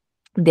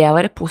det å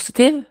være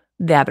positiv,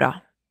 det er bra.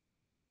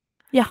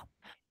 Ja.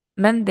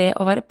 Men det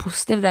å være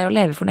positiv, det er å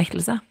leve i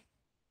fornektelse.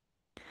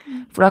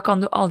 For da kan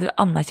du aldri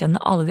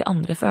anerkjenne alle de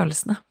andre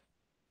følelsene.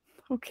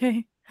 Ok.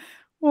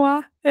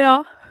 Wow.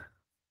 Ja.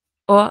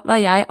 Og da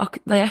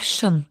jeg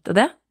skjønte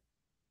det,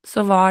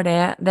 så var det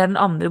er den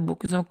andre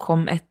boken som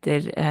kom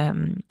etter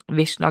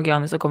Vishen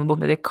Agyani, som kom en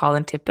bok med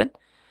Colin Tippen,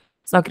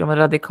 snakker om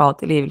en radikal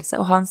tilgivelse,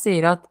 og han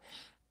sier at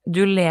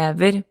du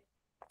lever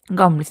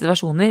gamle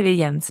situasjoner vil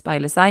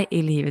gjenspeile seg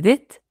i livet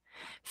ditt,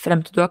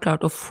 frem til du har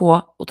klart å få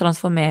og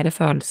transformere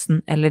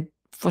følelsen eller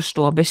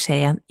forstå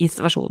beskjeden i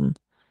situasjonen.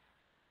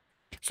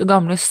 Så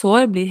gamle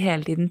sår blir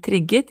hele tiden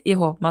trigget i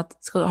håp om at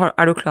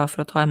er du klar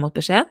for å ta imot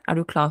beskjeden? Er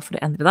du klar for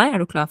å endre deg?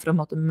 Er du klar for å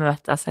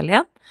møte deg selv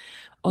igjen?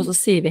 Og så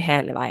sier vi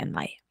hele veien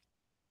nei.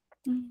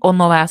 Og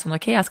nå var jeg sånn,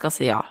 ok, jeg skal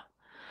si ja.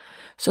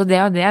 Så det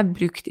og det jeg har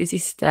brukt de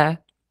siste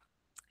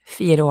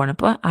 4 årene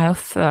på, er å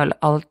føle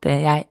alt det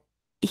jeg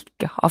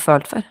ikke har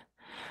følt før.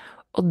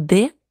 Og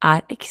det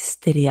er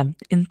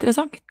ekstremt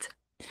interessant.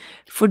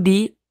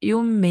 Fordi jo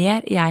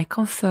mer jeg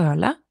kan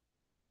føle,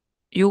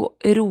 jo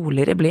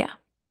roligere blir jeg.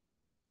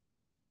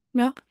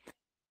 Ja.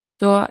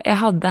 Så jeg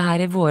hadde her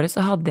i våres,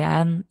 så hadde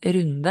jeg en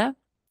runde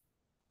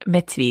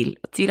med tvil.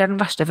 Tvil er den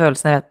verste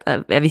følelsen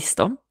jeg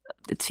visste om.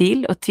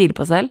 Tvil, og tvile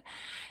på selv.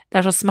 Det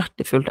er så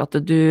smertefullt at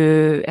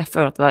jeg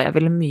føler at jeg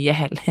ville mye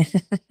heller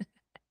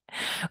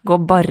gå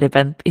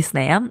barrebent i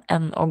sneen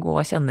enn å gå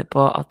og kjenne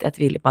på at jeg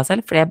tviler på meg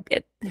selv, for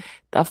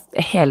da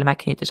hele meg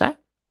knyter seg.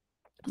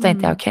 Så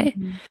tenkte jeg,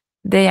 ok,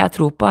 det jeg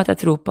tror på,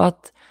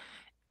 at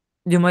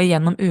du må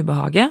gjennom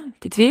ubehaget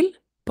til tvil,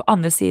 på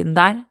andre siden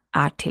der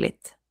er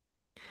tillit.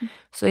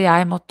 Så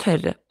jeg må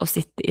tørre å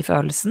sitte i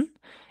følelsen.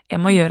 Jeg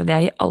må gjøre det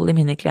jeg gir alle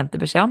mine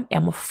klienter beskjed om.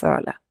 Jeg må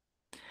føle.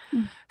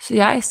 Så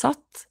jeg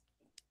satt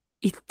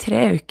i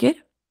 3 uker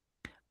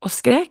og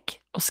skrek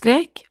og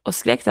skrek og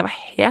skrek. Så jeg var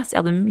hes, jeg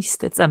hadde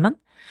mistet stemmen.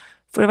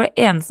 For det var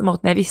den eneste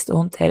måten jeg visste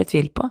å håndtere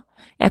tvil på.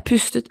 Jeg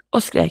pustet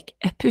og skrek,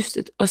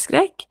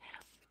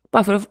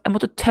 bare for jeg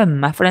måtte tømme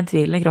meg for den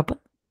tvilen i kroppen.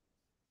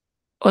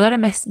 Og det er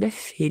det mest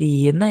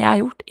befriende jeg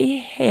har gjort i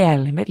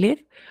hele mitt liv.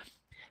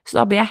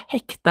 Så da ble jeg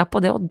hekta på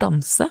det å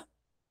danse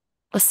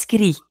og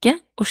skrike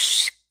og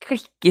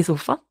klikke i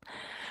sofaen.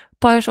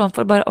 Bare sånn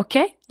for ok,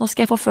 nå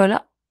skal jeg få føle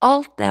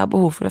alt det jeg har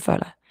behov for å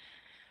føle.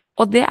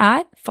 Og det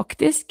er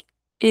faktisk,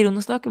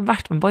 ironisk nok,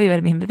 vært med på å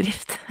gjøre min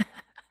bedrift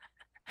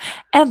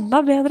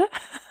enda bedre.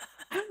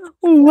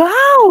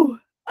 Wow!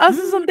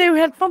 Altså, sånn, det er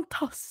jo helt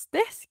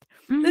fantastisk.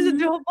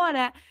 Du har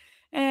bare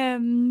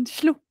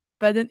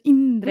sluppet den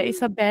indre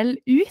Isabelle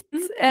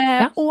ut,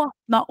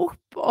 åpnet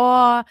opp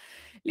og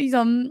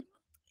liksom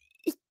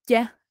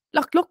ikke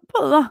lagt lokk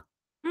på det da.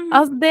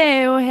 Altså, det er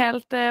jo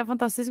helt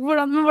fantastisk.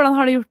 Hvordan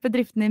har det gjort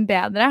bedriften din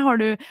bedre?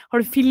 Har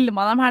du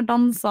filmet de her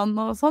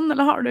dansene og sånn,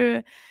 eller har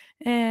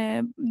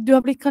du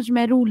har blitt kanskje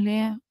mer rolig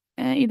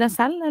i deg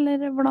selv,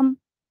 eller hvordan?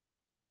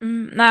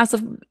 Nei, altså,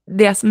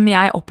 det som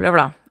jeg opplever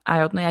da,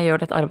 er jo at når jeg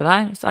gjør dette arbeidet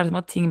her, så er det som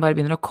at ting bare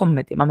begynner å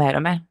komme til meg mer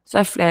og mer. Så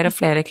er det flere og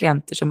flere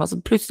klienter som, altså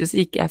plutselig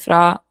så gikk jeg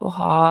fra å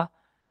ha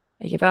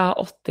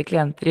 8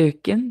 klienter i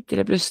uken,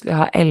 til å plutselig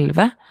ha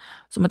 11,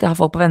 som at jeg har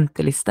folk på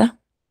venteliste.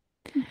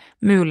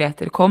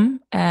 Muligheter kom,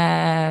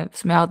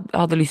 som jeg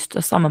hadde lyst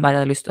til å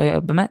samarbeide, hadde lyst til å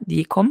jobbe med,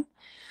 de kom.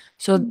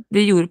 Så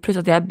det gjorde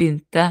plutselig at jeg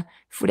begynte,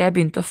 fordi jeg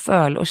begynte å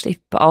føle og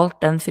slippe alt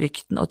den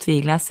frykten og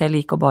tvilen jeg selv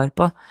gikk og bar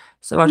på,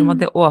 så var det som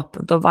at det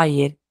åpnet og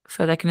veier,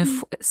 for at jeg kunne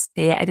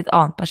se et litt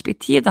annet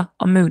perspektiv da,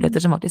 av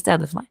muligheter som var til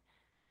stede for meg.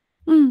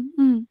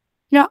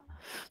 Ja,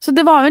 så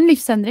det var jo en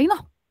livsendring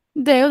da.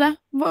 Det er jo det.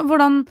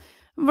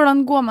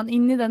 Hvordan går man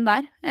inn i den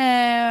der?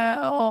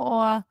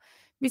 Og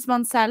hvis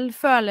man selv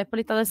føler på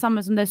litt av det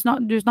samme som det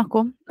du snakker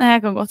om,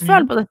 jeg kan godt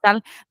føle på det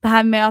selv, det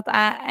her med at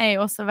jeg er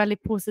jo også veldig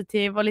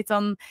positiv, og litt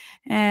sånn,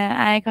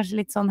 jeg er kanskje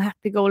litt sånn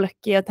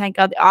happy-go-lucky, og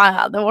tenker at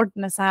ja, det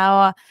ordner seg,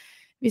 og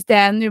hvis det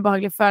er en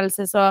ubehagelig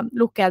følelse, så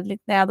lukker jeg det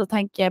litt ned,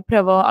 og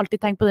prøver å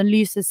alltid tenke på den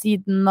lyse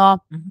siden, og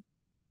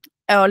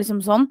liksom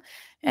sånn.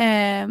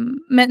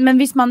 Men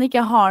hvis man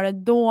ikke har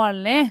det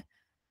dårlig,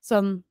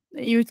 sånn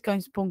i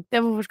utgangspunktet,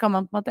 hvorfor skal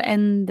man på en måte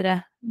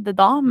endre det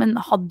da? Men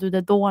hadde du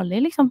det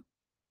dårlig, liksom?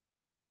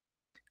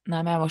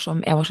 Nei, men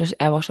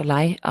jeg var så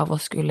lei av å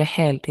skulle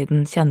hele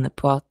tiden kjenne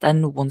på at det er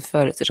noen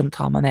følelser som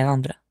tar meg ned enn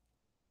andre.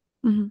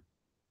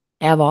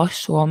 Jeg var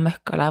så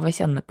møkkalei av å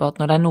kjenne på at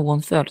når det er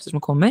noen følelser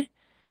som kommer,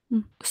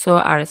 så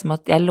er det som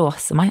at jeg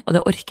låser meg, og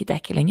det orket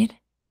jeg ikke lenger.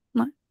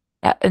 Nei.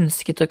 Jeg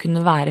ønsket å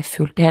kunne være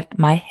fullt og helt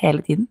meg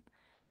hele tiden.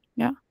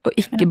 Ja. Og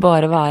ikke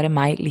bare være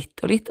meg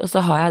litt og litt. Og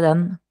så har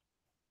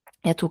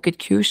jeg tok et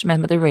kurs med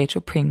en som heter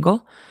Rachel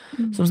Pringle,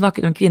 som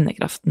snakket om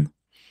kvinnekraften.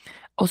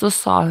 Og så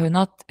sa hun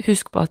at,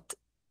 husk på at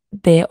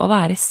det å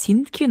være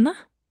sint kvinne,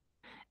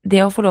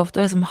 det å få lov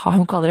til å liksom ha,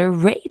 hun kaller det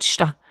rage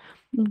da,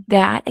 det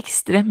er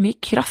ekstremt mye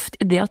kraft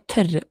i det å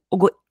tørre å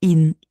gå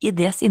inn i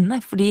det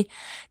sinnet, fordi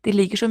det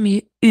ligger så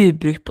mye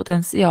ubrukt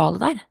potensial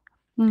der.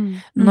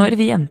 Når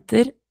vi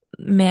jenter,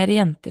 mer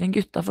jenter enn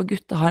gutta, for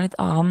gutta har en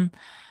litt annen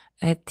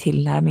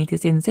tilnærming til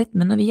sinnet sitt,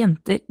 men når vi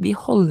jenter, vi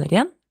holder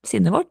igjen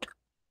sinnet vårt,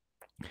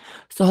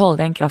 så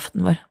holder igjen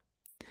kraften vår.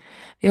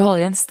 Vi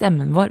holder igjen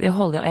stemmen vår,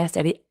 og jeg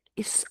ser det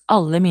i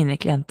alle mine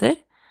klienter.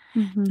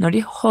 Når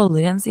de holder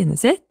igjen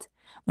sinnet sitt,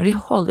 når de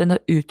holder igjen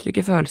og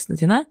uttrykker følelsene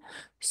sine,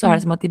 så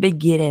det som at de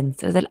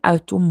begrenser seg selv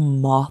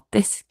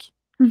automatisk.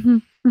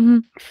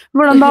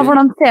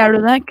 Hvordan ser du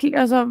det?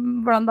 Altså,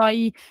 hvordan da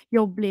i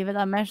jobblivet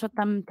deres, at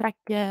de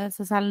trekker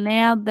seg selv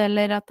ned,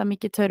 eller at de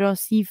ikke tør å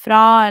si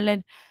fra, eller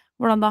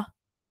hvordan da?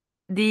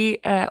 De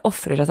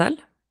offrer seg selv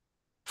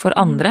for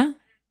andre.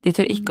 De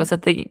tør ikke å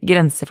sette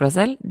grenser for seg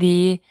selv.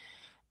 De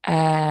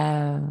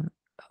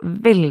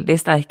veldig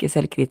sterke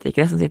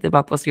selvkritikere som sitter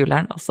bak på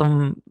skulderen, og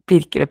som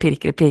pirker og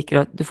pirker og pirker,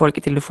 og du får det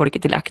ikke til, du får det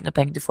ikke til, det er ikke noe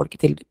penger, du får det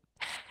ikke til.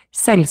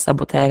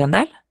 Selvsaboterer en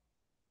del.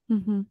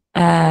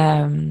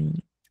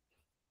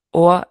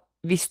 Og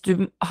hvis du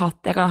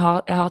jeg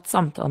har hatt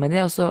samtaler med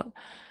dem, og så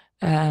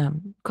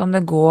kan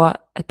det gå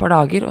et par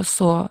dager, og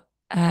så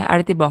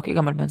det tilbake i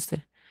gammelt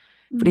mønster.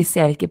 For de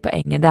ser ikke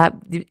poenget.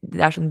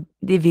 Det er sånn,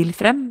 de vil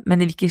frem, men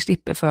de vil ikke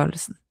slippe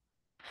følelsen.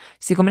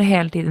 Så de kommer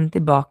hele tiden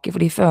tilbake,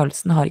 fordi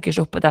følelsen har ikke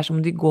sluppet. Det er som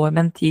om de går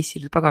med en 10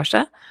 kilo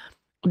bagasje,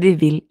 og de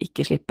vil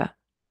ikke slippe.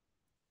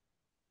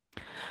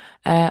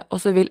 Og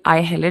så vil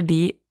ei heller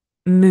de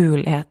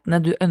mulighetene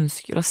du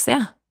ønsker å se,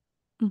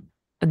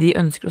 de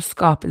ønsker å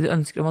skape, de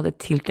ønsker å måtte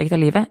tiltrekke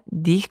deg livet,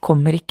 de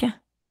kommer ikke.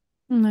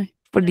 Nei.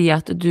 Fordi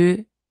at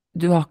du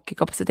har ikke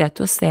kapasitet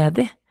til å se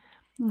de,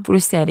 for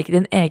du ser ikke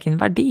din egen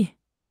verdi.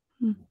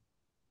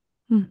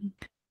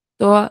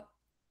 Så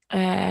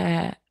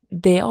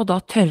det å da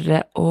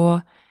tørre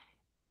å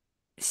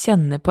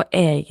kjenne på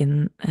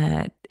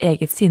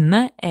eget sinne,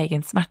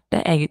 egen smerte,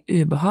 eget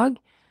ubehag,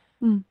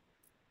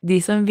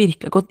 de som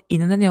virkelig har gått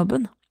inn i den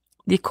jobben,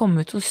 de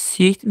kommer ut så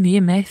sykt mye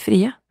mer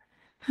frie.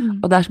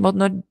 Og det er som at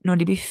når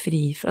de blir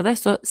fri fra det,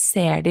 så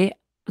ser de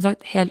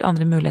helt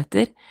andre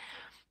muligheter,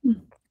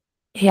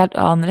 helt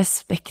annen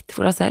respekt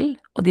for deg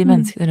selv og de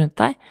menneskene rundt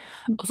deg,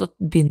 og så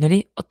begynner de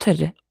å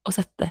tørre å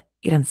sette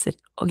grenser.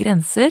 Og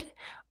grenser,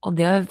 og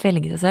det å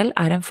velge seg selv,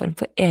 en form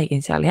for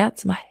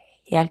egenkjærlighet som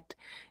helt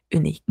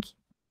unik.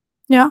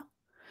 Ja,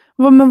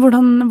 men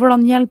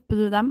hvordan hjelper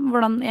du dem?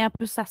 Hvordan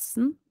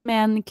prosessen med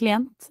en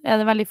klient?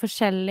 Det veldig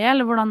forskjellig,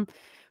 eller hvordan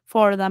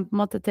får du dem på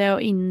en måte til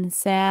å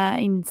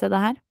innse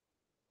det her?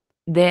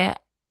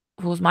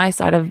 Hos meg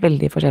så det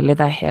veldig forskjellig,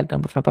 det helt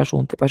an fra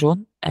person til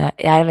person.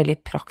 Jeg veldig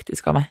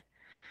praktisk av meg.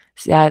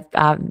 Så jeg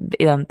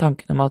i den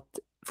tanken om at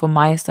for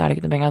meg så det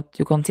ikke noe poeng at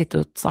du kan sitte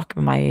og snakke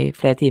med meg i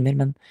flere timer,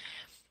 men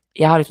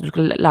jeg har lyst til at du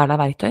skal lære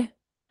deg verktøy,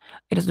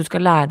 eller at du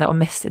skal lære deg å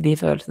mestre de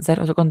følelsene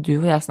selv, og så kan du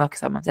og jeg snakke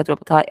sammen. Så jeg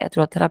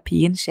tror at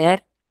terapien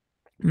skjer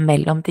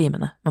mellom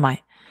timene med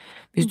meg.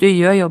 Hvis du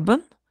gjør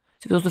jobben,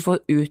 så vil du også få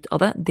ut av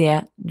det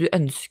du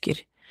ønsker,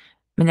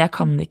 men jeg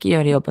kan ikke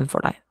gjøre jobben for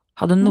deg.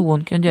 Hadde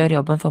noen kunnet gjøre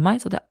jobben for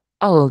meg, så hadde jeg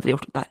aldri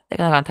gjort det der. Det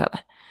kan jeg garantere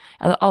deg.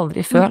 Jeg hadde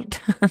aldri følt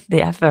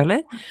det jeg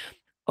føler,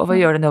 og for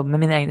å gjøre den jobben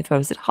med mine egne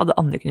følelser, hadde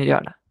andre kunnet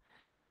gjøre det.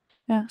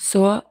 Ja.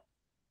 Så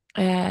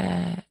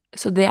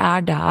det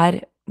der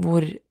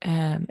hvor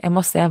jeg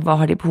må se hva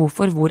har de behov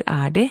for, hvor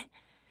de,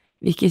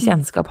 hvilke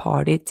kjennskap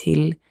har de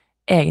til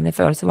egne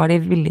følelser, hva de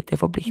villige til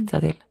å forplikte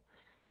seg til.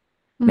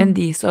 Men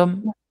de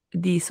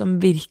som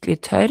virkelig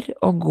tør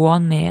å gå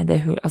ned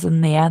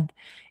ned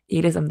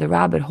i liksom the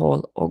rabbit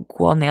hole, og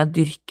gå ned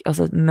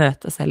og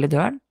møte selv i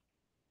døren,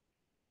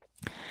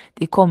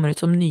 de kommer ut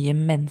som nye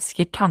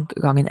mennesker,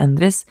 tankegangen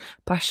endres,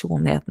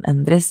 personligheten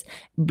endres,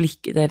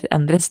 blikket deres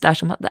endres, det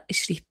som at det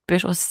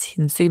slipper så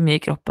sinnssykt mye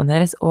i kroppen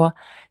deres, og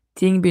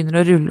ting begynner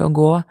å rulle og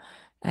gå,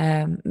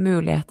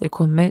 muligheter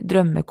kommer,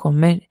 drømmer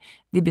kommer,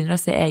 de begynner å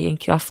se egen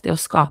kraft i å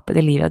skape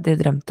det livet de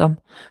har drømt om.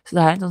 Så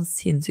det en sånn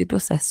sinnssyk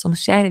prosess som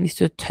skjer hvis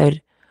du tør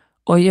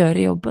å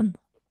gjøre jobben.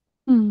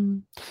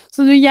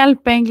 Så du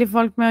hjelper egentlig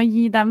folk med å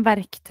gi dem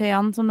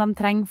verktøyene som de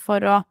trenger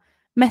for å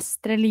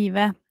mestre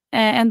livet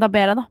enda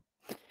bedre, da.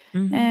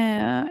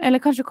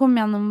 Eller kanskje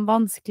komme gjennom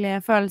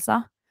vanskelige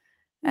følelser.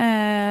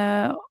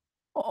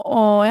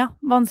 Og ja,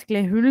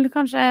 vanskelige hull,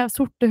 kanskje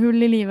sorte hull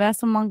i livet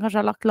som man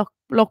kanskje har lagt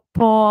lokk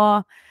på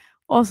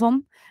og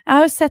sånn. Jeg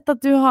har jo sett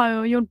at du har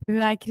jo hjulpet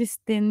hun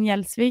Kristin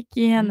Gjelsvik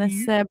i hennes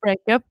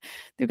breakup.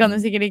 Du kan jo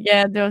sikkert ikke,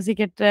 du har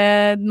sikkert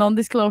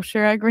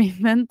non-disclosure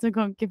agreement, du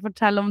kan ikke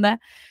fortelle om det.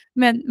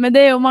 Men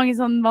det jo mange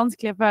sånne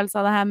vanskelige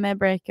følelser det her med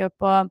breakup,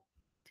 og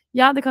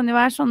ja, det kan jo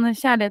være sånne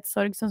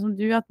kjærlighetssorg sånn som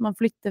du, at man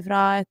flytter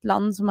fra et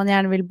land som man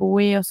gjerne vil bo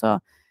i, og så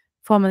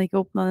får man ikke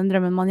oppnå den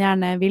drømmen man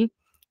gjerne vil.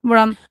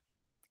 Hvordan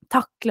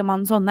takler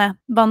man sånne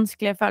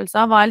vanskelige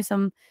følelser? Hva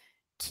liksom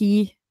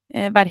key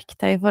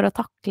verktøy for å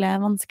takle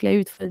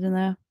vanskelige,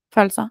 utfordrende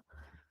følelser?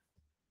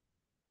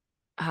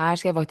 Her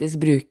skal jeg faktisk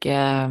bruke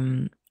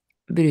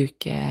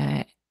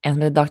en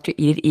som heter Dr.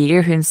 Isabelle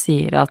Engelhart. Hun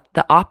sier at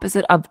the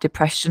opposite of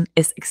depression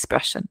is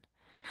expression.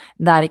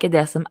 Det ikke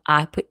det som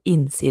på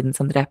innsiden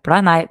som dreper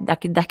deg. Nei, det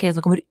ikke det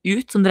som kommer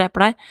ut som dreper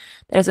deg.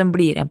 Det det som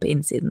blir igjen på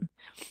innsiden.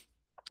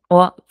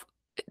 Og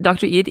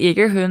Dr. Isabelle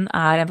Engelhart, hun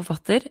en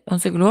forfatter og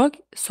en psykolog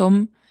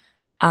som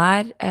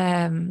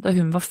da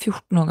hun var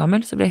 14 år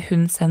gammel, så ble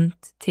hun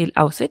sendt til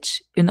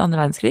Auschwitz under andre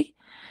verdenskrig.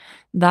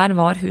 Der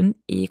var hun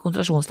i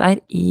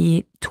konsentrasjonsleir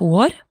i 2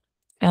 år,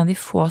 en av de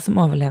få som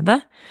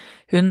overlevde.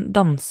 Hun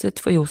danset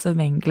for Josef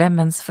Mengele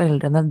mens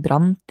foreldrene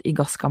brant i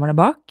gasskammerne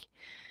bak.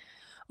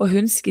 Og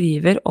hun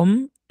skriver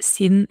om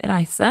sin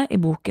reise i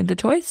boken The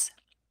Choice,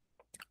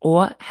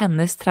 og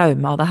hennes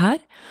traume av det her,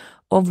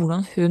 og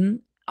hvordan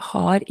hun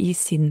har i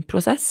sin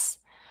prosess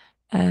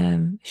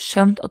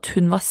skjønt at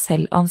hun var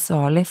selv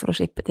ansvarlig for å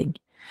slippe ting.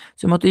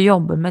 Så hun måtte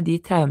jobbe med de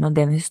traumene og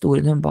den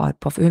historien hun bar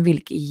på, for hun ville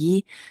ikke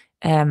gi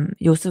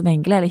Josef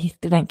Mengele eller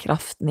Hitler den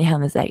kraften i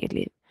hennes eget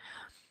liv.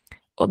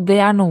 Og det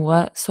er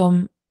noe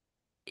som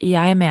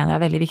jeg mener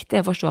er veldig viktig,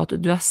 å forstå at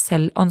du er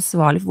selv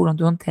ansvarlig for hvordan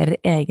du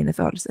håndterer egne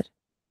følelser.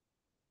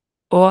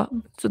 Og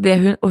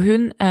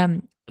hun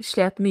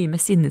slet mye med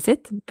sinnet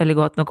sitt, veldig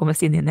godt nå kommer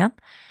sinnet inn igjen,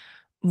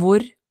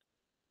 hvor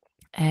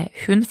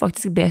hun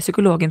faktisk ber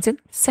psykologen sin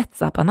sette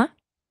seg på henne,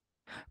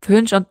 for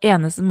hun skjønner at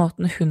eneste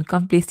måten hun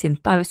kan bli sint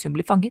på er hvis hun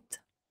blir fanget.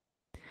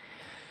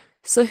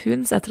 Så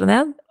hun setter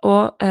henne ned,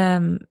 og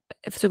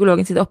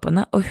psykologen sitter oppå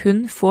henne, og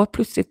hun får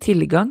plutselig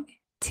tilgang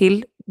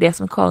til det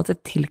som kalles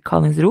et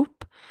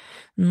tilkallingsrop,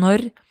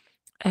 når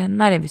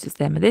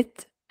nervesystemet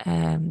ditt,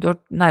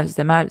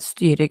 nervesystemet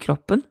styrer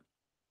kroppen.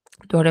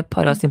 Du har det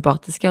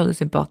parasympatiske og det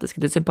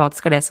sympatiske. Det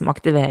sympatiske er det som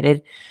aktiverer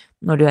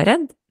når du er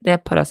redd.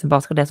 Det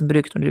parasympatiske er det som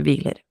brukes når du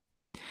hviler.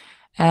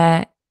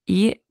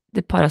 I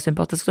det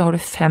parasympatiske så har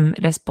du 5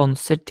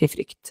 responser til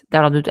frykt. Det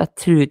er da du er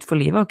truet for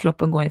livet, og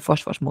kroppen går i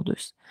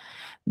forsvarsmodus.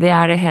 Det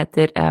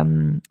heter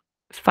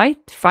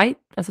fight,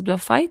 altså du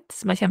har fight,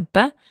 som er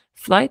kjempe,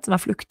 flight, som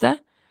er flukte,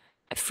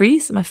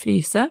 freeze, som er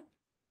fryse,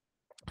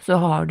 så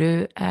har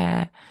du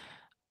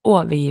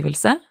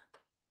overgivelse,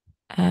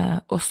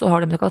 og så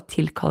har du det kalt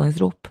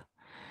tilkallingsrop.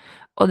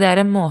 Og det er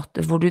en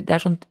måte hvor det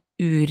er sånt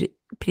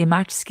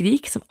urprimært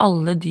skrik som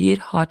alle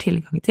dyr har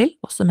tilgang til,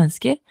 også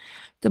mennesker,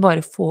 til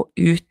bare få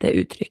ut det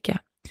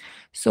uttrykket.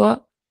 Så,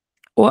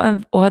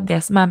 og det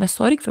som er med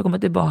sorg, for å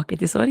komme tilbake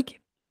til sorg,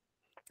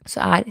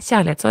 så er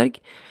kjærlighetssorg,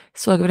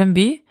 sorg over en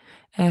by,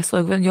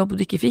 sorg over en jobb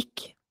du ikke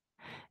fikk.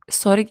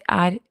 Sorg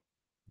er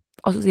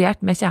assosiert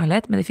med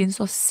kjærlighet, men det finnes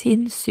så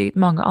sinnssykt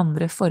mange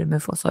andre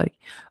former for sorg.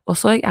 Og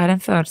sorg er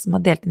en følelse som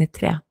er delt inn i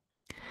 3.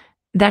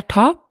 Det er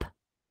tap,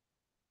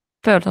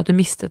 følelsen av at du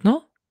mistet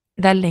noe.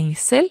 Det er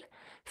lengsel,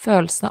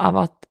 følelsen av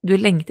at du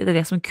lengter etter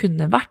det som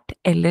kunne vært,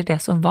 eller det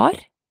som var.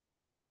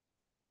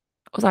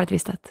 Og så er det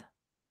tristhet,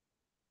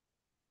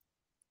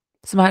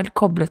 som er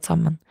koblet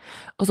sammen.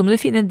 Og så må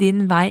du finne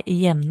din vei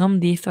gjennom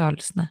de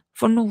følelsene.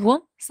 For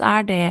noen så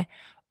er det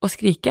å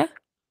skrike,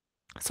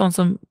 sånn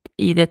som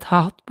Edith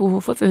har hatt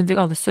behov for hun fikk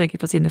aldri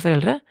sørget for sine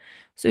foreldre,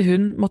 så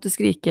hun måtte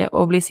skrike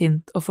og bli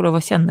sint og få lov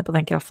å kjenne på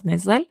den kraften i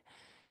seg selv.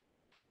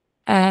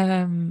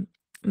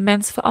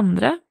 Mens for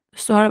andre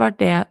så har det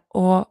vært det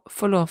å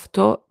få lov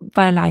til å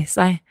være lei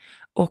seg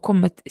og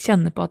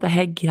kjenne på at det er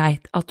helt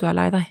greit at du er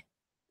lei deg.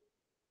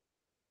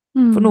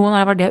 For noen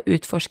har det vært det å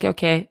utforske,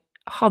 ok,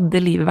 hadde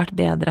livet vært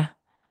bedre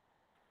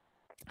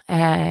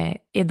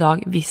i dag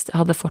hvis det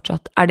hadde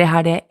fortsatt? Er det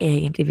her det jeg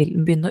egentlig vil?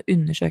 Begynne å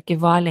undersøke,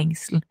 hva er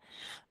lengselen?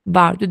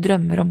 Hva er det du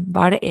drømmer om?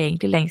 Hva er det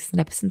egentlig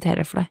lengselen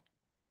representerer for deg?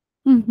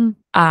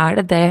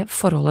 Er det det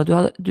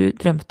forholdet du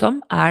drømte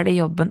om? Er det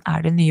jobben?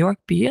 Er det New York,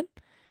 byen?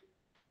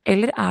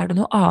 Eller er det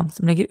noe annet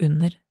som ligger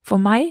under? For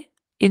meg,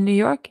 i New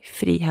York,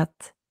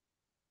 frihet.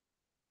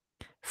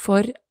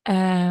 For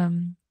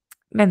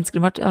mennesker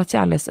som har hatt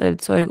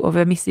kjærlighetssorg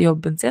over å miste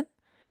jobben sin,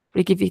 for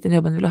de ikke fikk den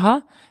jobben de ville ha,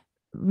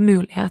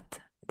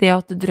 mulighet. Det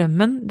at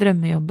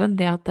drømmejobben,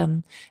 det at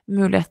den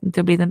muligheten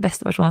til å bli den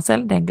beste versjonen av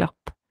selv, det er en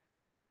glapp.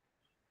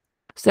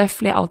 Så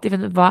jeg alltid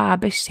finner ut, hva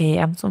er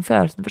beskjeden som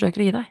følelsen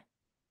forsøker å gi deg?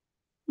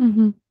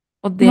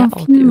 Og det er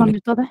alltid ulikt.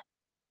 Ut av det?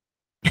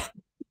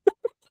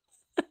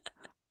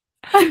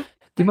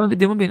 Du må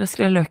begynne å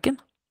skrelle løken.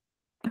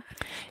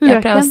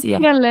 Løken?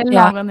 Skrelle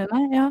lagene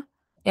dine? Ja.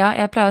 Ja,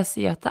 jeg pleier å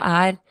si at det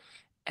er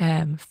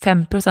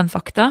 5%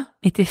 fakta,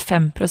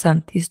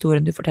 95%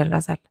 historien du forteller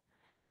deg selv.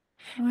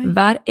 Oi.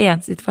 Hver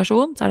eneste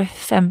situasjon så er det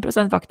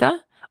 5% fakta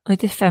og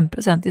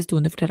 95%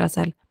 historien du forteller deg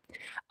selv.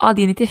 Av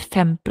de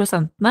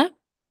 95%-ene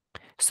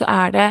så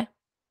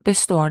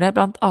består det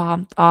blant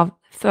annet av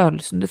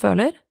følelsen du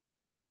føler.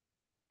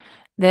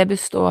 Det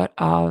består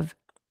av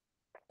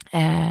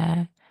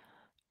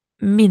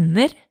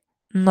minner.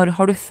 Når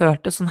har du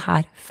følt det sånn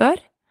her før?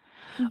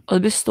 Og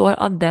det består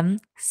av den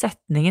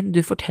setningen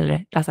du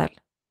forteller deg selv.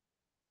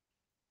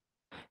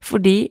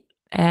 Fordi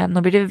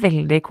nå blir det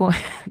veldig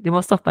du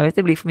må stoppe meg hvis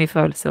det blir for mye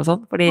følelser og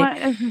sånn. Fordi,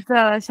 jeg synes det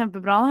er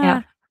kjempebra. Det. Ja.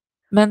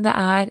 Men det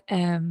er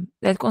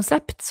et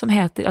konsept som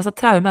heter, altså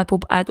traume er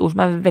et ord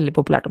som er veldig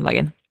populært om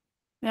dagen.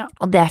 Ja.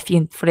 Og det er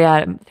fint, for det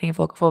trenger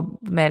folk å få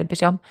mer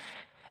beskjed om.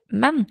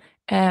 Men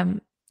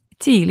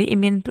tidlig i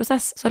min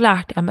prosess så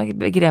lærte jeg meg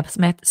begrep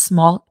som heter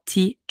small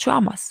T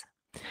traumas.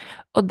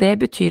 Og det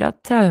betyr at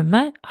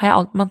traume,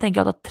 man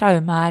tenker at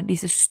traume er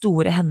disse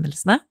store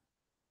hendelsene.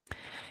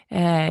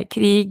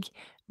 Krig,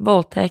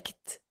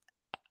 voldtekt,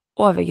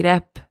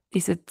 overgrep,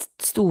 disse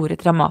store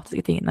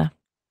traumatiske tingene.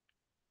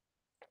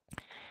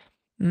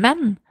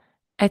 Men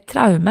et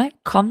traume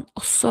kan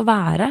også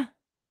være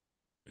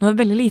noe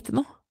veldig lite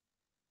nå.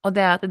 Og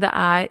det at det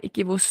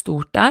ikke hvor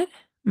stort det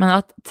men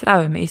at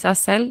traume i seg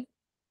selv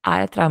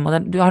et traume.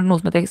 Du har noe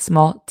som heter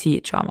small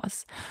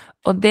T-traumas.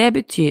 Og det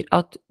betyr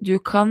at du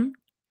kan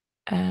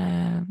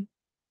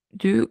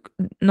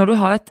når du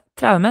har et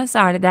traume,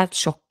 så det et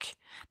sjokk.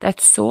 Det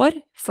et sår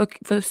for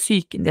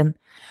psyken din.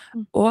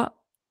 Og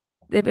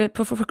det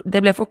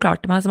ble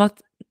forklart til meg som at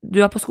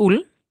du på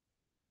skolen,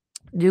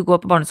 du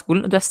går på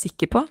barneskolen, og du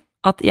sikker på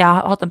at jeg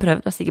har hatt en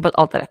prøve, du sikker på at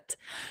alt rett.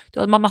 Du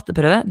har hatt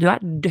matteprøve, du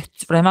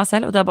dødsfornøyd med deg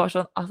selv, og du bare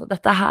sånn, altså,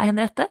 dette her,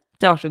 Henriette,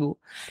 du så god.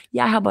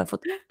 Jeg har bare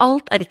fått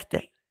alt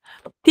riktig.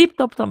 Tipp,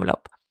 topp, tommel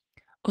opp.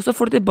 Og så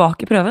får du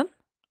tilbake prøven,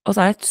 og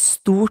så det et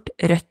stort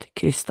rødt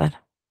kryss der.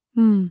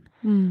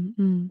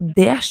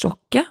 Det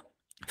sjokket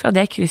fra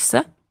det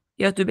krysset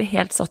gjør at du blir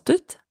helt satt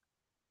ut.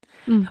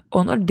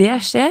 Og når det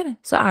skjer,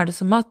 så det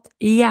som at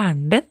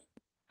hjernen din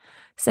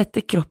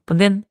setter kroppen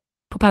din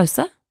på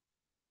pause,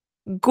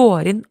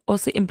 går inn og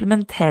så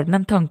implementerer den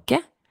en tanke.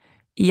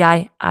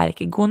 Jeg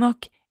ikke god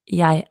nok,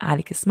 jeg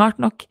ikke smart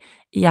nok,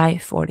 jeg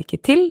får det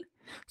ikke til.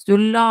 Så du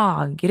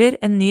lagrer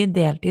en ny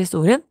del til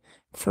historien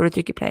før du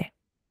trykker play.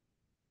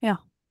 Ja.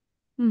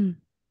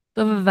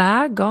 Så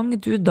hver gang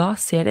du da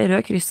ser det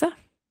røde krysset,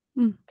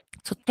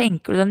 så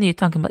tenker du den nye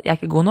tanken på at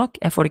jeg ikke god nok,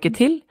 jeg får det ikke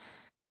til.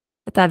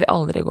 Dette vil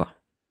aldri gå.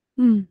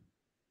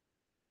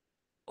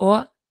 Og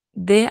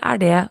det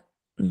det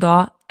da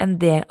en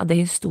del av det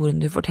historien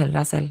du forteller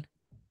deg selv.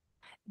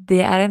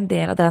 Det en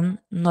del av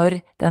når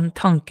den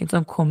tanken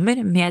som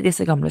kommer med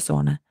disse gamle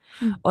sårene.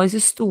 Og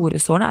disse store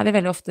sårene vi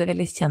veldig ofte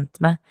veldig kjent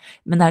med,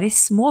 men det de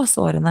små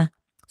sårene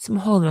som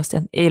holder oss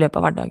igjen i løpet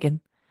av hverdagen.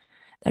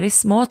 Det de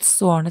små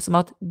sårene som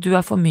at du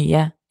for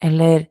mye,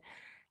 eller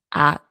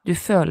du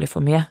føler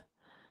for mye,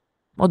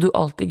 og du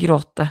alltid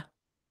gråter.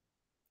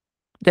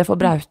 Du for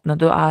brautende,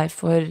 du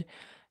for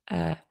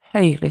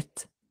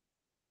høylytt.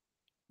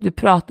 Du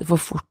prater for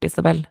fort,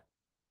 Isabelle.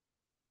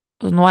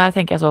 Og nå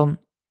tenker jeg sånn,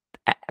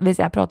 hvis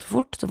jeg prater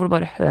fort, så får du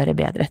bare høre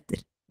bedre etter.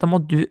 Da må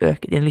du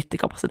øke din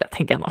lyttekapasitet,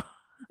 tenker jeg nå.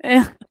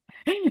 Ja,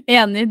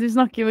 enig, du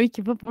snakker jo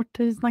ikke for fort,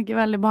 du snakker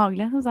veldig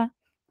behagelig, synes jeg.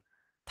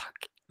 Takk.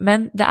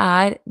 Men det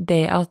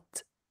det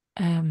at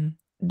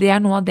det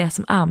noe av det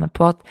som med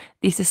på at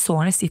disse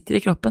sårene sitter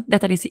i kroppen.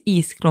 Dette disse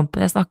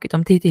isklumpene jeg snakket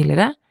om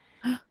tidligere,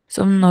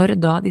 som når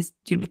da de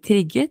blir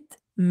trigget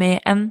med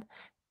en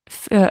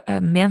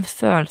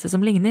følelse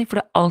som ligner, for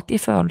det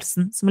alltid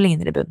følelsen som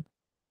ligner i bunn.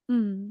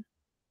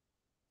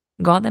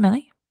 Ga det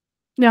mening?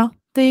 Ja,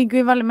 det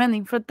gir veldig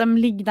mening, for at de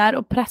ligger der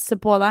og presser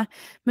på deg,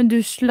 men du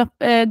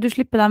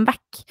slipper dem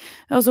vekk,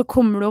 og så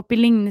kommer du opp i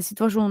lignende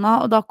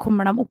situasjoner, og da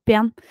kommer de opp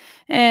igjen.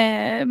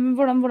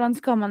 Hvordan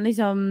skal man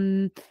liksom,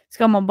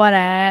 skal man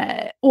bare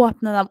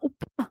åpne dem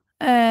opp,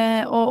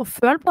 og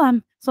føle på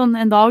dem, sånn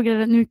en dag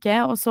eller en uke,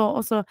 og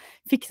så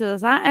fikse det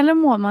seg, eller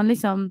må man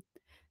liksom,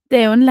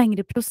 det jo en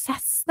lengre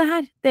prosess det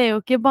her, det jo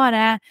ikke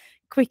bare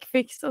quick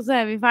fix, og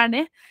så vi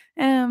ferdig.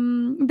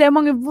 Det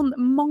mange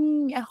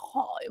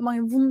har jo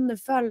mange vonde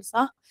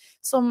følelser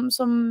som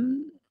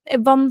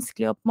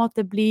vanskelig å på en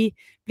måte bli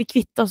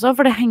kvitt også,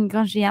 for det henger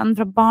kanskje igjen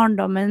fra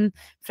barndommen,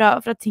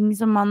 fra ting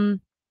som man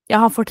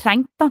har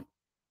fortrengt da.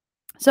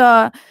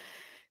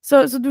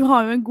 Så du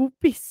har jo en god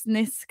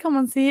business, kan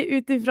man si,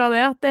 utifra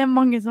det, at det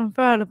mange som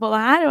føler på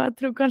det her, og jeg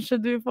tror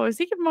kanskje du får jo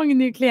sikkert mange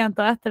nye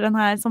klienter etter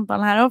denne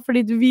samtalen her også,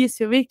 fordi du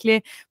viser jo virkelig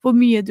hvor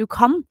mye du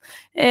kan.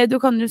 Du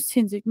kan jo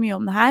sinnssykt mye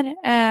om det her,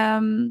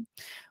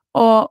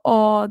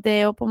 og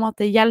det å på en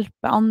måte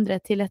hjelpe andre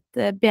til et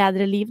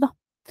bedre liv da.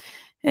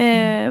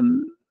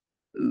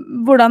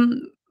 Hvordan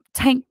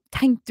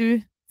tenkte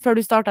du før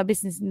du startet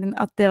businessen din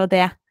at det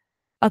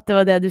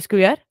var det du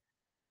skulle gjøre?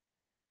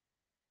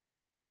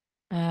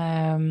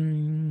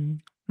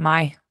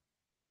 Nei,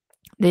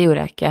 det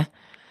gjorde jeg ikke.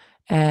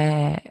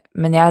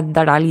 Men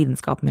det der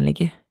lidenskapen min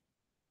ligger.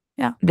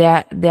 Ja.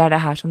 Det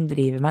det her som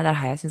driver meg, det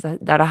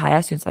det her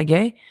jeg synes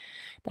gøy.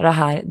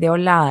 Det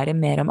å lære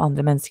mer om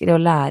andre mennesker, det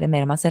å lære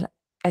mer om meg selv.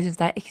 Jeg synes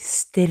det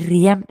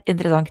ekstremt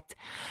interessant.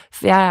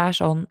 For jeg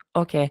sånn,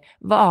 ok,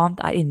 hva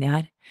annet inni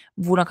her?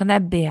 Hvordan kan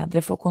jeg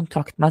bedre få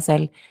kontakt med meg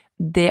selv?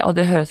 Og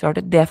det høres rart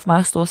ut, det for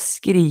meg å stå og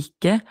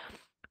skrike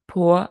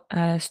på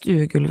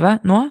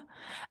stuegulvet nå,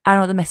 noe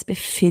av det mest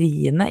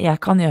befriende jeg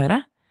kan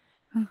gjøre,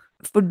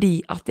 fordi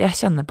at jeg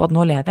kjenner på at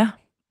nå lever jeg.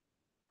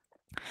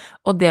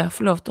 Og det å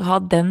få lov til å ha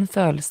den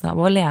følelsen av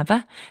å leve,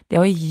 det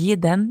å gi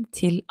den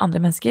til andre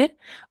mennesker,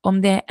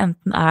 om det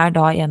enten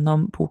da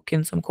gjennom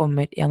boken som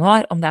kommer i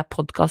januar, om det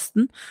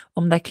podcasten,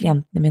 om det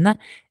klientene mine,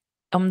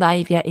 om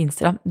det via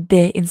Instagram,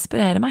 det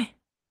inspirerer meg.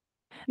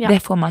 Ja. Det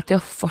får meg til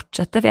å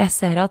fortsette, for jeg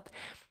ser at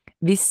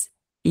hvis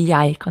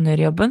jeg kan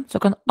gjøre jobben, så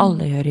kan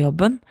alle gjøre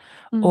jobben,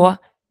 og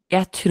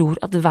jeg tror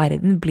at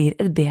verden blir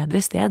et bedre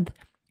sted,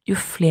 jo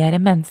flere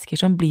mennesker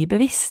som blir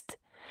bevisst,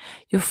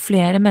 jo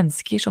flere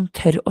mennesker som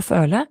tør å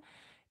føle,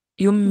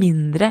 jo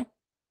mindre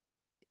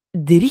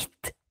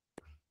dritt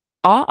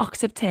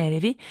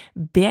aksepterer vi,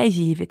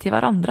 gir vi til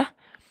hverandre.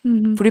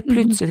 Fordi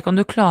plutselig kan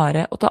du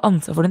klare å ta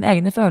ansvar for dine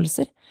egne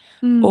følelser.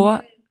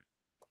 Og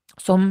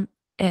som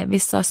vi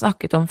har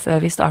snakket om før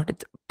vi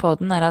startet på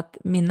den, er at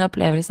min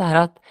opplevelse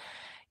er at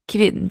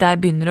der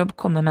begynner å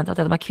komme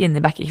mentalitet om at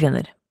kvinner backer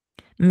kvinner.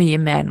 Mye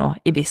mer nå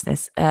i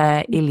business,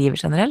 i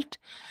livet generelt.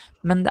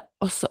 Men det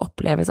også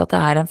oppleves at det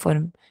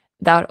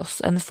er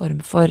også en form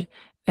for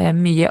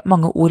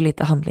mange ord,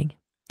 lite handling.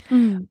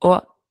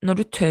 Og når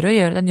du tør å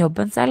gjøre den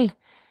jobben selv,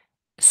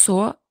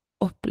 så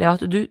opplever jeg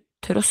at du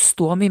tør å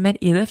stå mye mer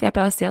i det. For jeg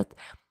pleier å si at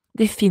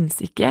det finnes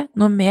ikke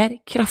noe mer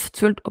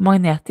kraftfullt og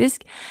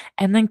magnetisk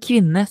enn en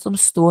kvinne som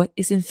står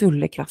i sin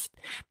fulle kraft.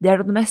 Det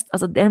er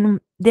noe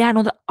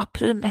av det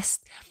absolutt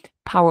mest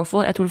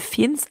powerful jeg tror det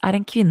finnes, er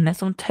en kvinne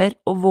som tør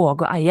å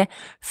våge å eie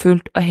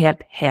fullt og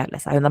helt hele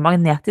seg. Hun er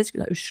magnetisk,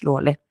 hun er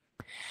uslåelig.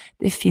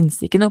 Det finnes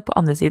ikke noe på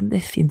andre siden,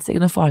 det finnes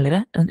ikke noe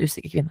farligere enn en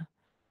usikker kvinne.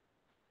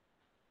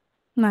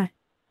 Nei.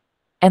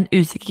 En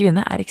usikker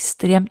kvinne er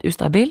ekstremt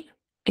ustabil,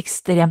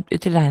 ekstremt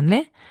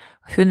utilregnelig.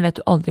 Hun vet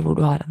jo aldri hvor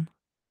du har henne.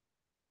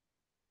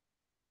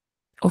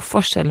 Og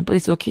forskjellen på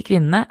disse to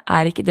kvinnene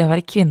er ikke det å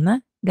være kvinne,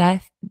 det er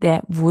det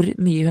hvor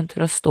mye hun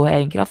tør å stå i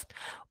egen kraft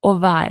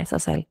og være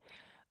seg selv.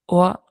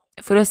 Og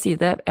for å si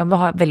det, jeg må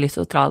ha veldig lyst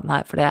til å tra den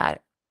her, for det er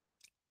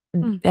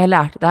jeg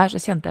lærte det her,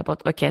 så kjente jeg på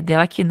at ok, det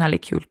å være kvinne er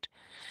litt kult.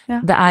 Ja.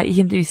 Det er i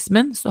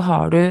hinduismen så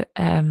har du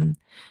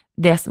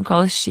det som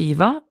kalles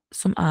Shiva,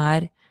 som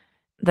er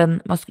den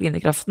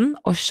maskuline kraften,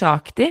 og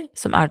Shakti,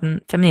 som er den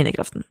feminine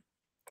kraften.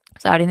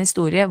 Så er det en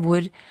historie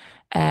hvor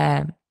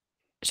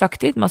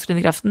Shakti, den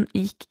maskuline kraften,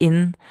 gikk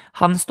inn.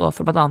 Han står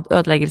for blant annet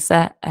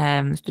ødeleggelse,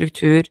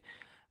 struktur,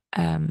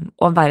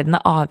 og verden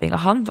er avhengig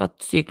av han for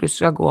at syklus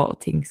skal gå og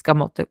ting skal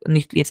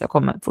nytt liv skal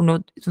komme. For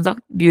noe, som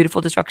sagt,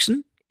 beautiful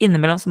destruction.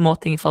 Innimellom så må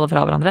ting falle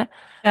fra hverandre,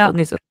 og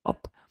nytt skal komme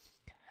opp.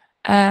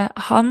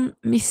 Han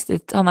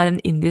er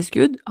en indisk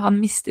gud.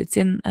 Han mistet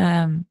sin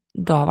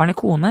daværende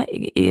kone,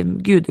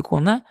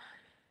 gudekone,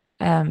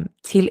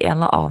 til en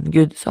eller annen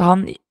gud. Så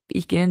han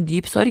gikk i en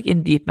dyp sorg, i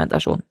en dyp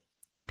meditasjon.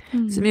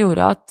 Som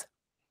gjorde at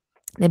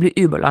det ble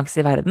ubalanse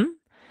i verden.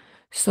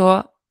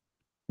 Så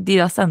de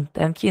da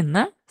sendte en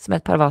kvinne, som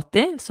het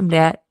Parvati, som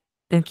ble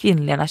den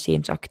kvinnelige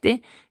energien Shakti,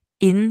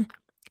 inn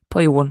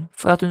på jorden,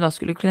 for at hun da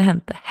skulle kunne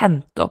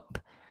hente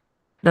opp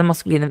den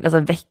maskuline,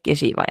 altså vekke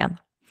Shiva igjen.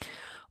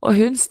 Og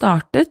hun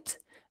startet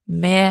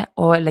med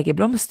å legge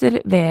blomster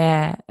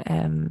ved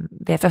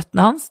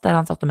føttene hans, der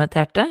han satt og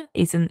mediterte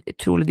i sin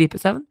utrolig dype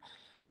søvn,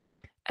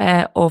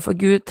 og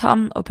forgudet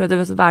han, og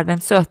prøvde å være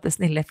den søte,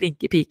 snille,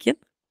 flinke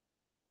piken.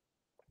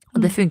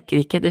 Og det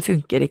funker ikke, det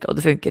funker ikke, og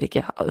det funker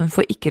ikke. Hun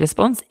får ikke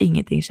respons,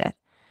 ingenting skjer.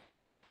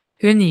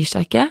 Hun gir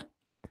seg ikke,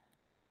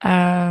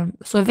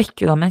 så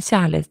vekker hun ham en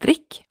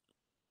kjærlighetsdrikk,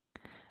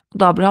 og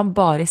da blir han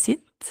bare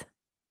sint.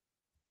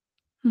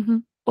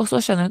 Og så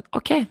skjønner hun,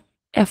 ok,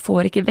 jeg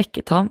får ikke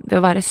vekket ham ved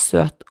å være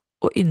søt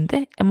og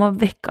yndig, jeg må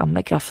vekke ham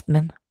med kraften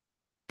min.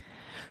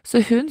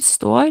 Så hun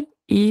står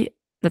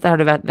dette har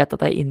du vet at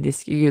det er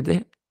indiske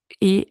guder,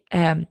 i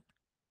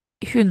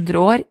 100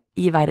 år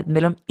i verden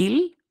mellom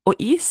ild og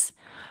is,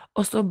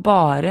 og står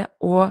bare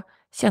og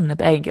kjenner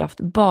på egen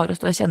kraft, bare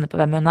stå og kjenne på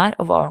hvem hun er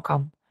og hva hun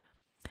kan.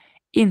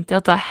 Inntil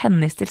at da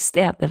hennes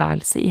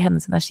tilstedeværelse i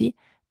hennes energi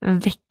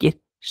vekker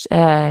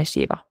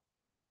Shiva.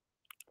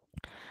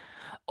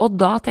 Og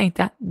da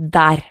tenkte jeg,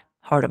 der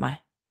har du meg.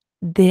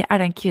 Det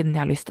er den kvinnen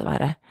jeg har lyst til å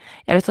være.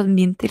 Jeg har lyst til at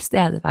min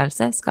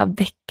tilstedeværelse skal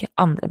vekke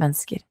andre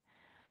mennesker.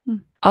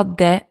 At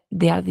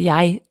det at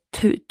jeg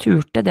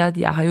turte, det at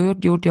jeg har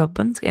gjort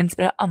jobben, skal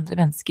inspirere andre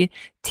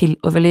mennesker til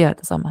å ville gjøre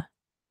det samme.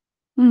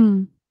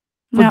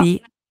 Fordi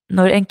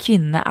når en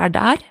kvinne er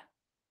der,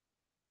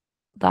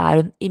 da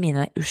er hun i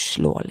mine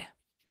uslåelig.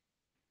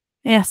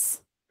 Yes.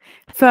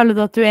 Føler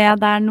du at du er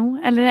der nå,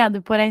 eller er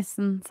du på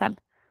reisen selv?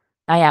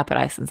 Nei, jeg er på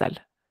reisen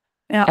selv.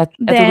 Ja,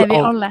 det er vi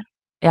alle.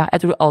 Ja,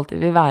 jeg tror du alltid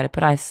vil være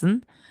på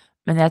reisen,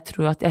 men jeg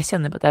tror at jeg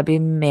kjenner på at jeg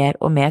blir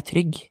mer og mer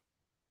trygg.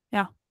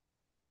 Ja,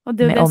 og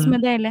det er jo det som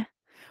er deilig.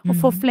 Å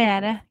få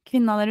flere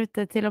kvinner der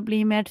ute til å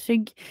bli mer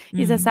trygg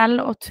i seg selv,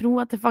 og tro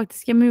at det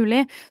faktisk er mulig.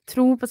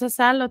 Tro på seg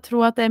selv, og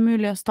tro at det er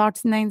mulig å starte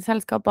sine egne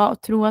selskaper,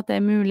 og tro at det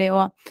er mulig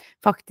å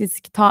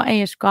faktisk ta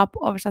eierskap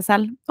over seg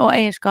selv, og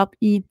eierskap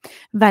i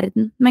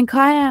verden. Men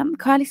hva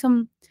er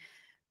liksom,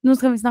 nå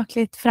skal vi snakke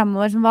litt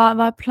fremover, hva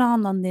er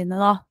planene dine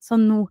da,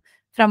 sånn nå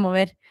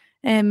fremover,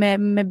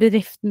 med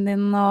bedriften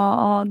din,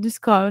 og du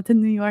skal jo til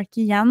New York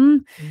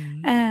igjen.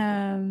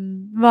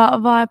 Hva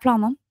er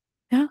planene?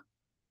 Ja.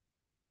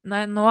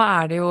 Nei, nå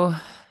er det jo,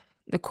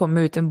 det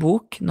kommer ut en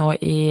bok nå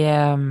i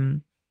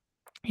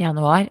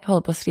januar. Jeg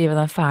holder på å skrive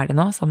den ferdig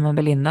nå, sammen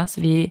med Belinda, så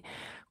vi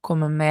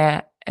kommer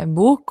med en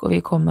bok, og vi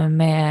kommer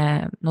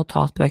med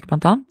notatbøker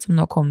blant annet, som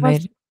nå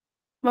kommer.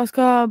 Hva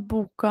skal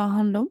boka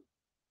handle om?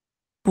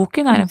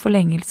 Boken er en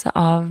forlengelse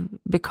av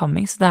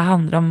Becoming, så det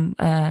handler om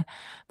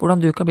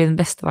hvordan du kan bli den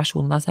beste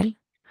versjonen av deg selv.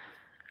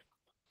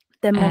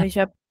 Det må vi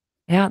kjøpe.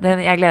 Ja,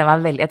 jeg gleder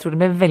meg veldig. Jeg tror det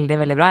blir veldig,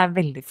 veldig bra. Jeg er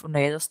veldig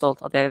fornøyd og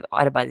stolt av det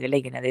arbeidet vi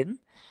legger ned i den.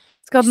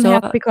 Skal den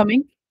hete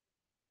Becoming?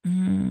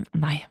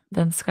 Nei,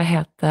 den skal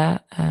hete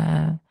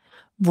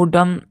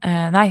hvordan,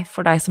 nei,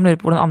 for deg som lurer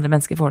på hvordan andre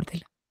mennesker får det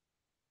til.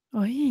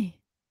 Oi.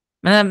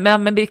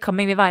 Men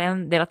becoming vil være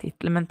en del av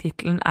tittelen, men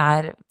tittelen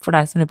for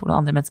deg som lurer på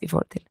hvordan andre mennesker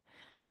får det til.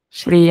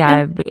 Shit. Fordi Ja.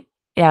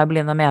 jeg og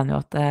Belinda mener jo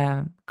at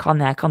kan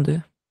jeg, kan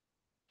du.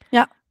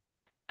 Ja.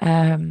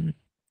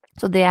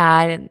 Så det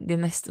de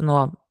neste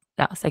nå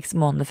 6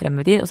 måneder frem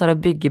i tid, og så det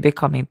å bygge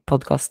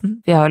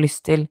Becoming-podcasten. Vi har jo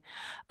lyst til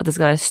at det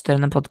skal være større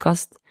enn en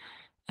podcast.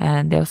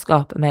 Det å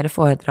skape mer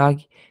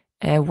foredrag,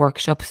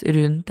 workshops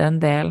rundt den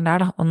delen der,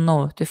 da, og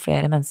nå ut til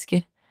flere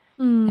mennesker,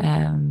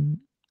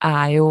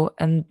 jo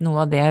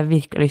noe av det jeg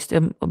virkelig har lyst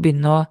til, å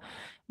begynne å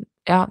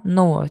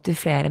nå ut til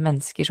flere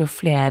mennesker, så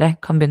flere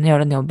kan begynne å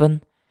gjøre den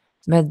jobben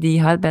med at de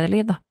har et bedre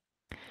liv, da.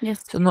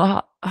 Yes. Så nå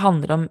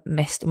handler det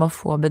mest om å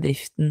få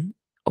bedriften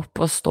opp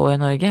og stå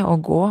i Norge,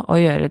 og gå og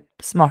gjøre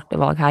smarte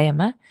valg her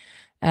hjemme,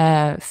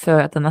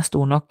 før at den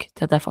stor nok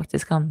til at jeg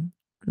faktisk kan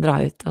dra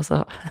ut,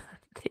 altså,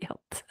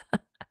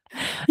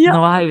 Ja.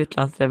 Nå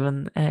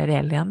utlandsdrømmen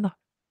reell igjen, da.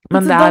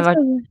 Men Så det da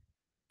vært,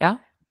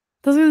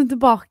 da skal du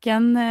tilbake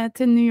igjen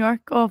til New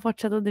York og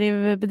fortsette å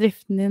drive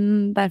bedriften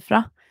din derfra.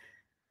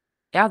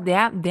 Ja,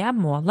 det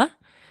målet.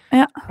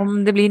 Ja.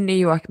 Om det blir New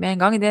York med en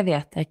gang, det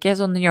vet jeg ikke.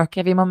 Så New York,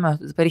 vi må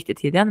møtes på riktig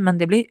tid igjen, men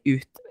det blir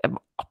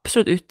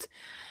absolutt ut.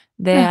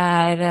 Det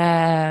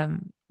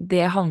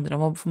det handler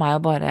om for meg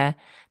å bare,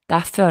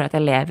 der føler jeg at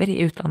jeg lever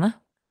i utlandet.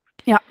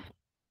 Ja.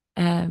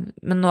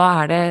 Men nå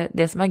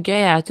det som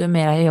gøy, at jo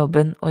mer jeg i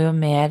jobben, og jo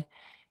mer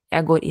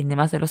jeg går inn i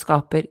meg selv og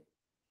skaper,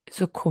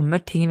 så kommer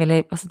ting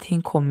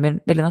kommer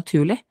veldig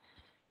naturlig.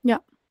 Ja.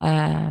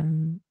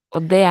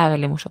 Og det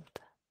veldig morsomt.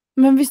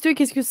 Men hvis du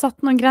ikke skulle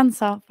satt noen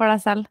grenser for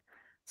deg selv,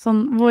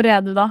 sånn, hvor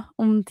du da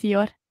om 10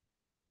 år?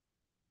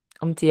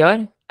 Om 10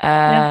 år?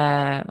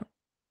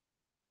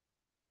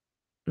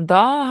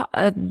 Da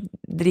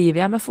driver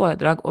jeg med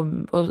foredrag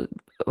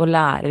og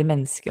lærer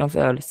mennesker om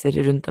følelser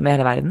rundt om i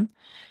hele verden.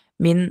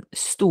 Min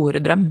store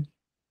drøm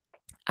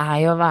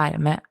jo å være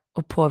med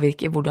og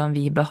påvirke hvordan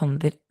vi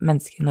behandler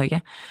mennesker i Norge,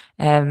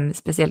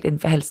 spesielt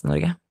innenfor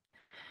Helse-Norge.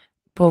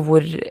 På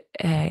hvor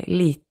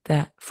lite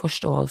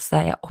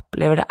forståelse jeg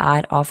opplever det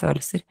av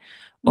følelser,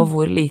 og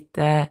hvor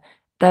lite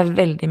det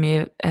veldig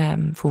mye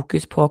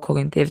fokus på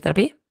kognitiv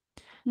terapi,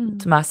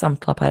 som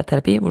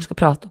samtaleparaterapi, hvor du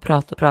skal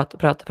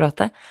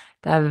prate.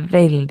 Det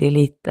veldig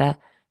lite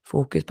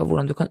fokus på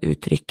hvordan du kan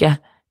uttrykke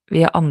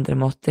via andre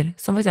måter,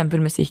 som for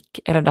eksempel musikk,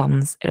 eller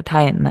dans, eller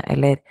tegne,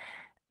 eller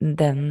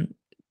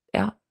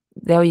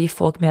det å gi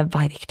folk mer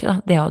verktøy,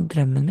 da, det jo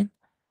drømmen min.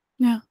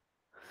 Ja.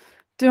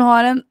 Du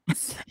har en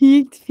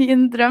sykt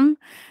fin drøm,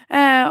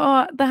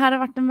 og det her har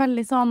vært en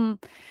veldig sånn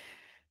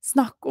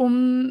snakk om,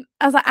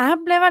 altså jeg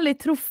ble veldig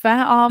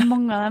truffet av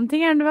mange av de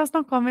tingene du har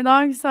snakket om i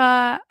dag, så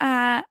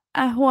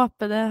jeg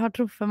håper det har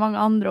truffet mange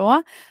andre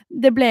også.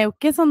 Det ble jo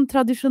ikke sånn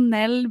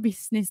tradisjonell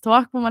business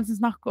talk, hvor man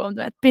snakker om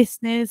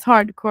business,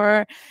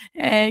 hardcore,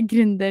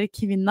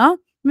 gründerkvinner.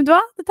 Men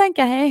det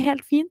tenker jeg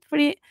helt fint,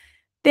 fordi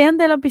det en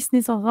del av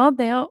business også,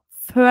 det å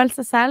føle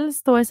seg selv,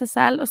 stå i seg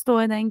selv, og stå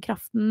i den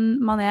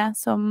kraften man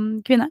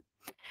som kvinne.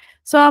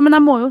 Så, men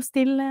jeg må jo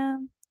stille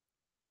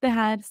det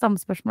her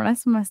stamspørsmålet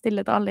som jeg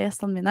stiller til alle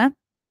gjestene mine.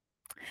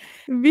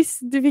 Hvis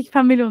du fikk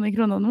 5 millioner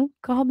kroner nå,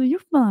 hva hadde du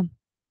gjort med dem?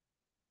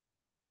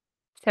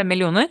 5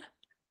 millioner?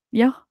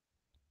 Ja.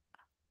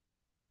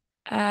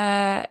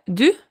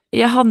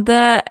 Jeg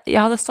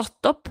hadde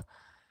satt opp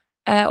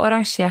og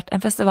arrangert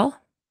en festival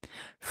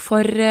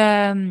for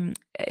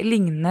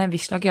lignende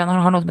Visslag Jan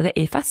har noe som heter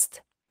A-Fest.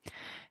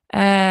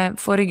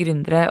 For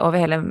gründere over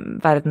hele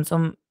verden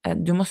som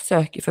du må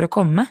søke for å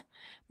komme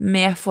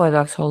med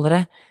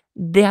foredragsholdere.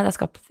 Det hadde jeg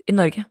skapt i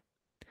Norge.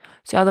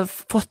 Så jeg hadde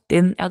fått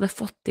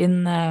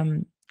inn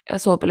jeg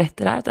så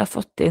billetter her, at jeg hadde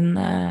fått inn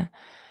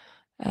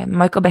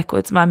Michael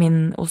Beckwith, som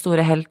min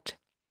store helt,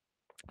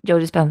 Joe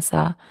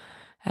Dispenza,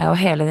 og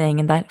hele den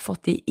gjengen der,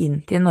 fått de inn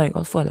til Norge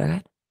og holdt foredrag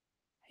her.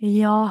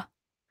 Ja,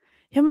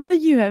 men da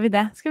gjør vi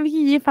det. Skal vi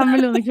ikke gi 5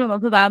 millioner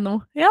kroner til deg nå?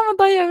 Ja, men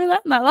da gjør vi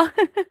det. Neida.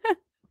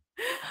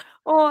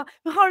 Og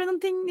har du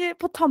noen ting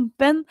på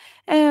tampen,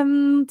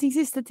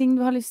 siste ting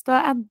du har lyst til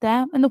å adde,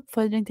 en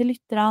oppfordring til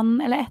lytterne,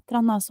 eller et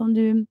eller annet som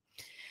du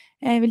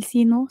vil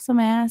si nå,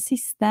 som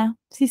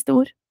siste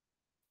ord?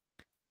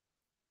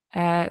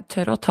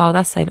 Tør å ta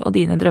deg selv og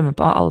dine drømmer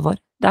på alvor.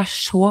 Det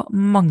så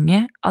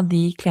mange av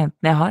de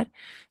klientene jeg har,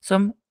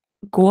 som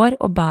går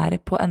og bærer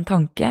på en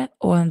tanke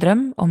og en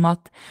drøm om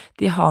at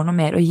de har noe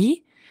mer å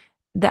gi.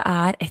 Det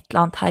et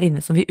eller annet her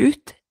inne som vil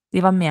ut. De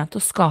var ment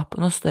å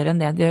skape noe større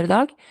enn det de gjør i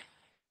dag.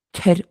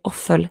 Tør å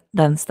følge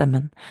den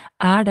stemmen.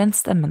 Den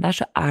stemmen der,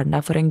 så den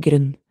der for en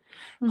grunn.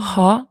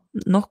 Ha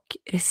nok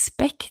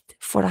respekt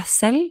for deg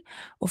selv,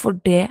 og for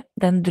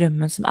den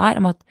drømmen som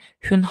om at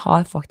hun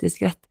har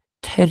faktisk rett.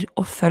 Tør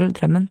å følge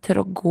drømmen,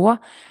 tør å gå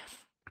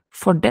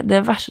for det.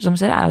 Det verste som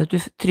skjer at du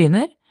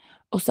tryner,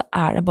 og så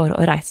det bare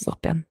å reise seg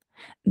opp igjen.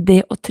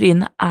 Det å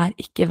tryne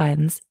ikke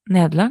verdens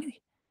nederlag.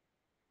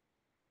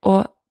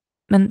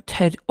 Men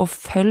tør å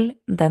følge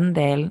den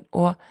delen,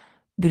 og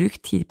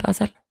bruk tid på deg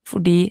selv.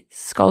 Fordi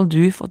skal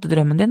du få til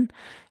drømmen din,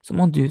 så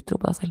må du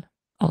tro på deg selv,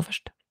 aller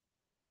først.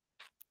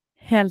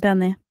 Helt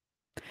enig.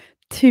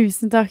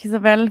 Tusen takk,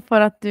 Isabelle,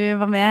 for at du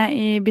var med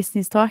i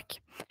Business Talk.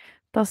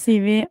 Da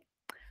sier vi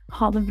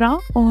Ha det bra,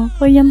 og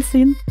på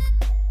gjensyn.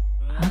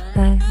 Ha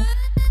det.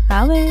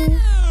 Ha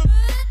det.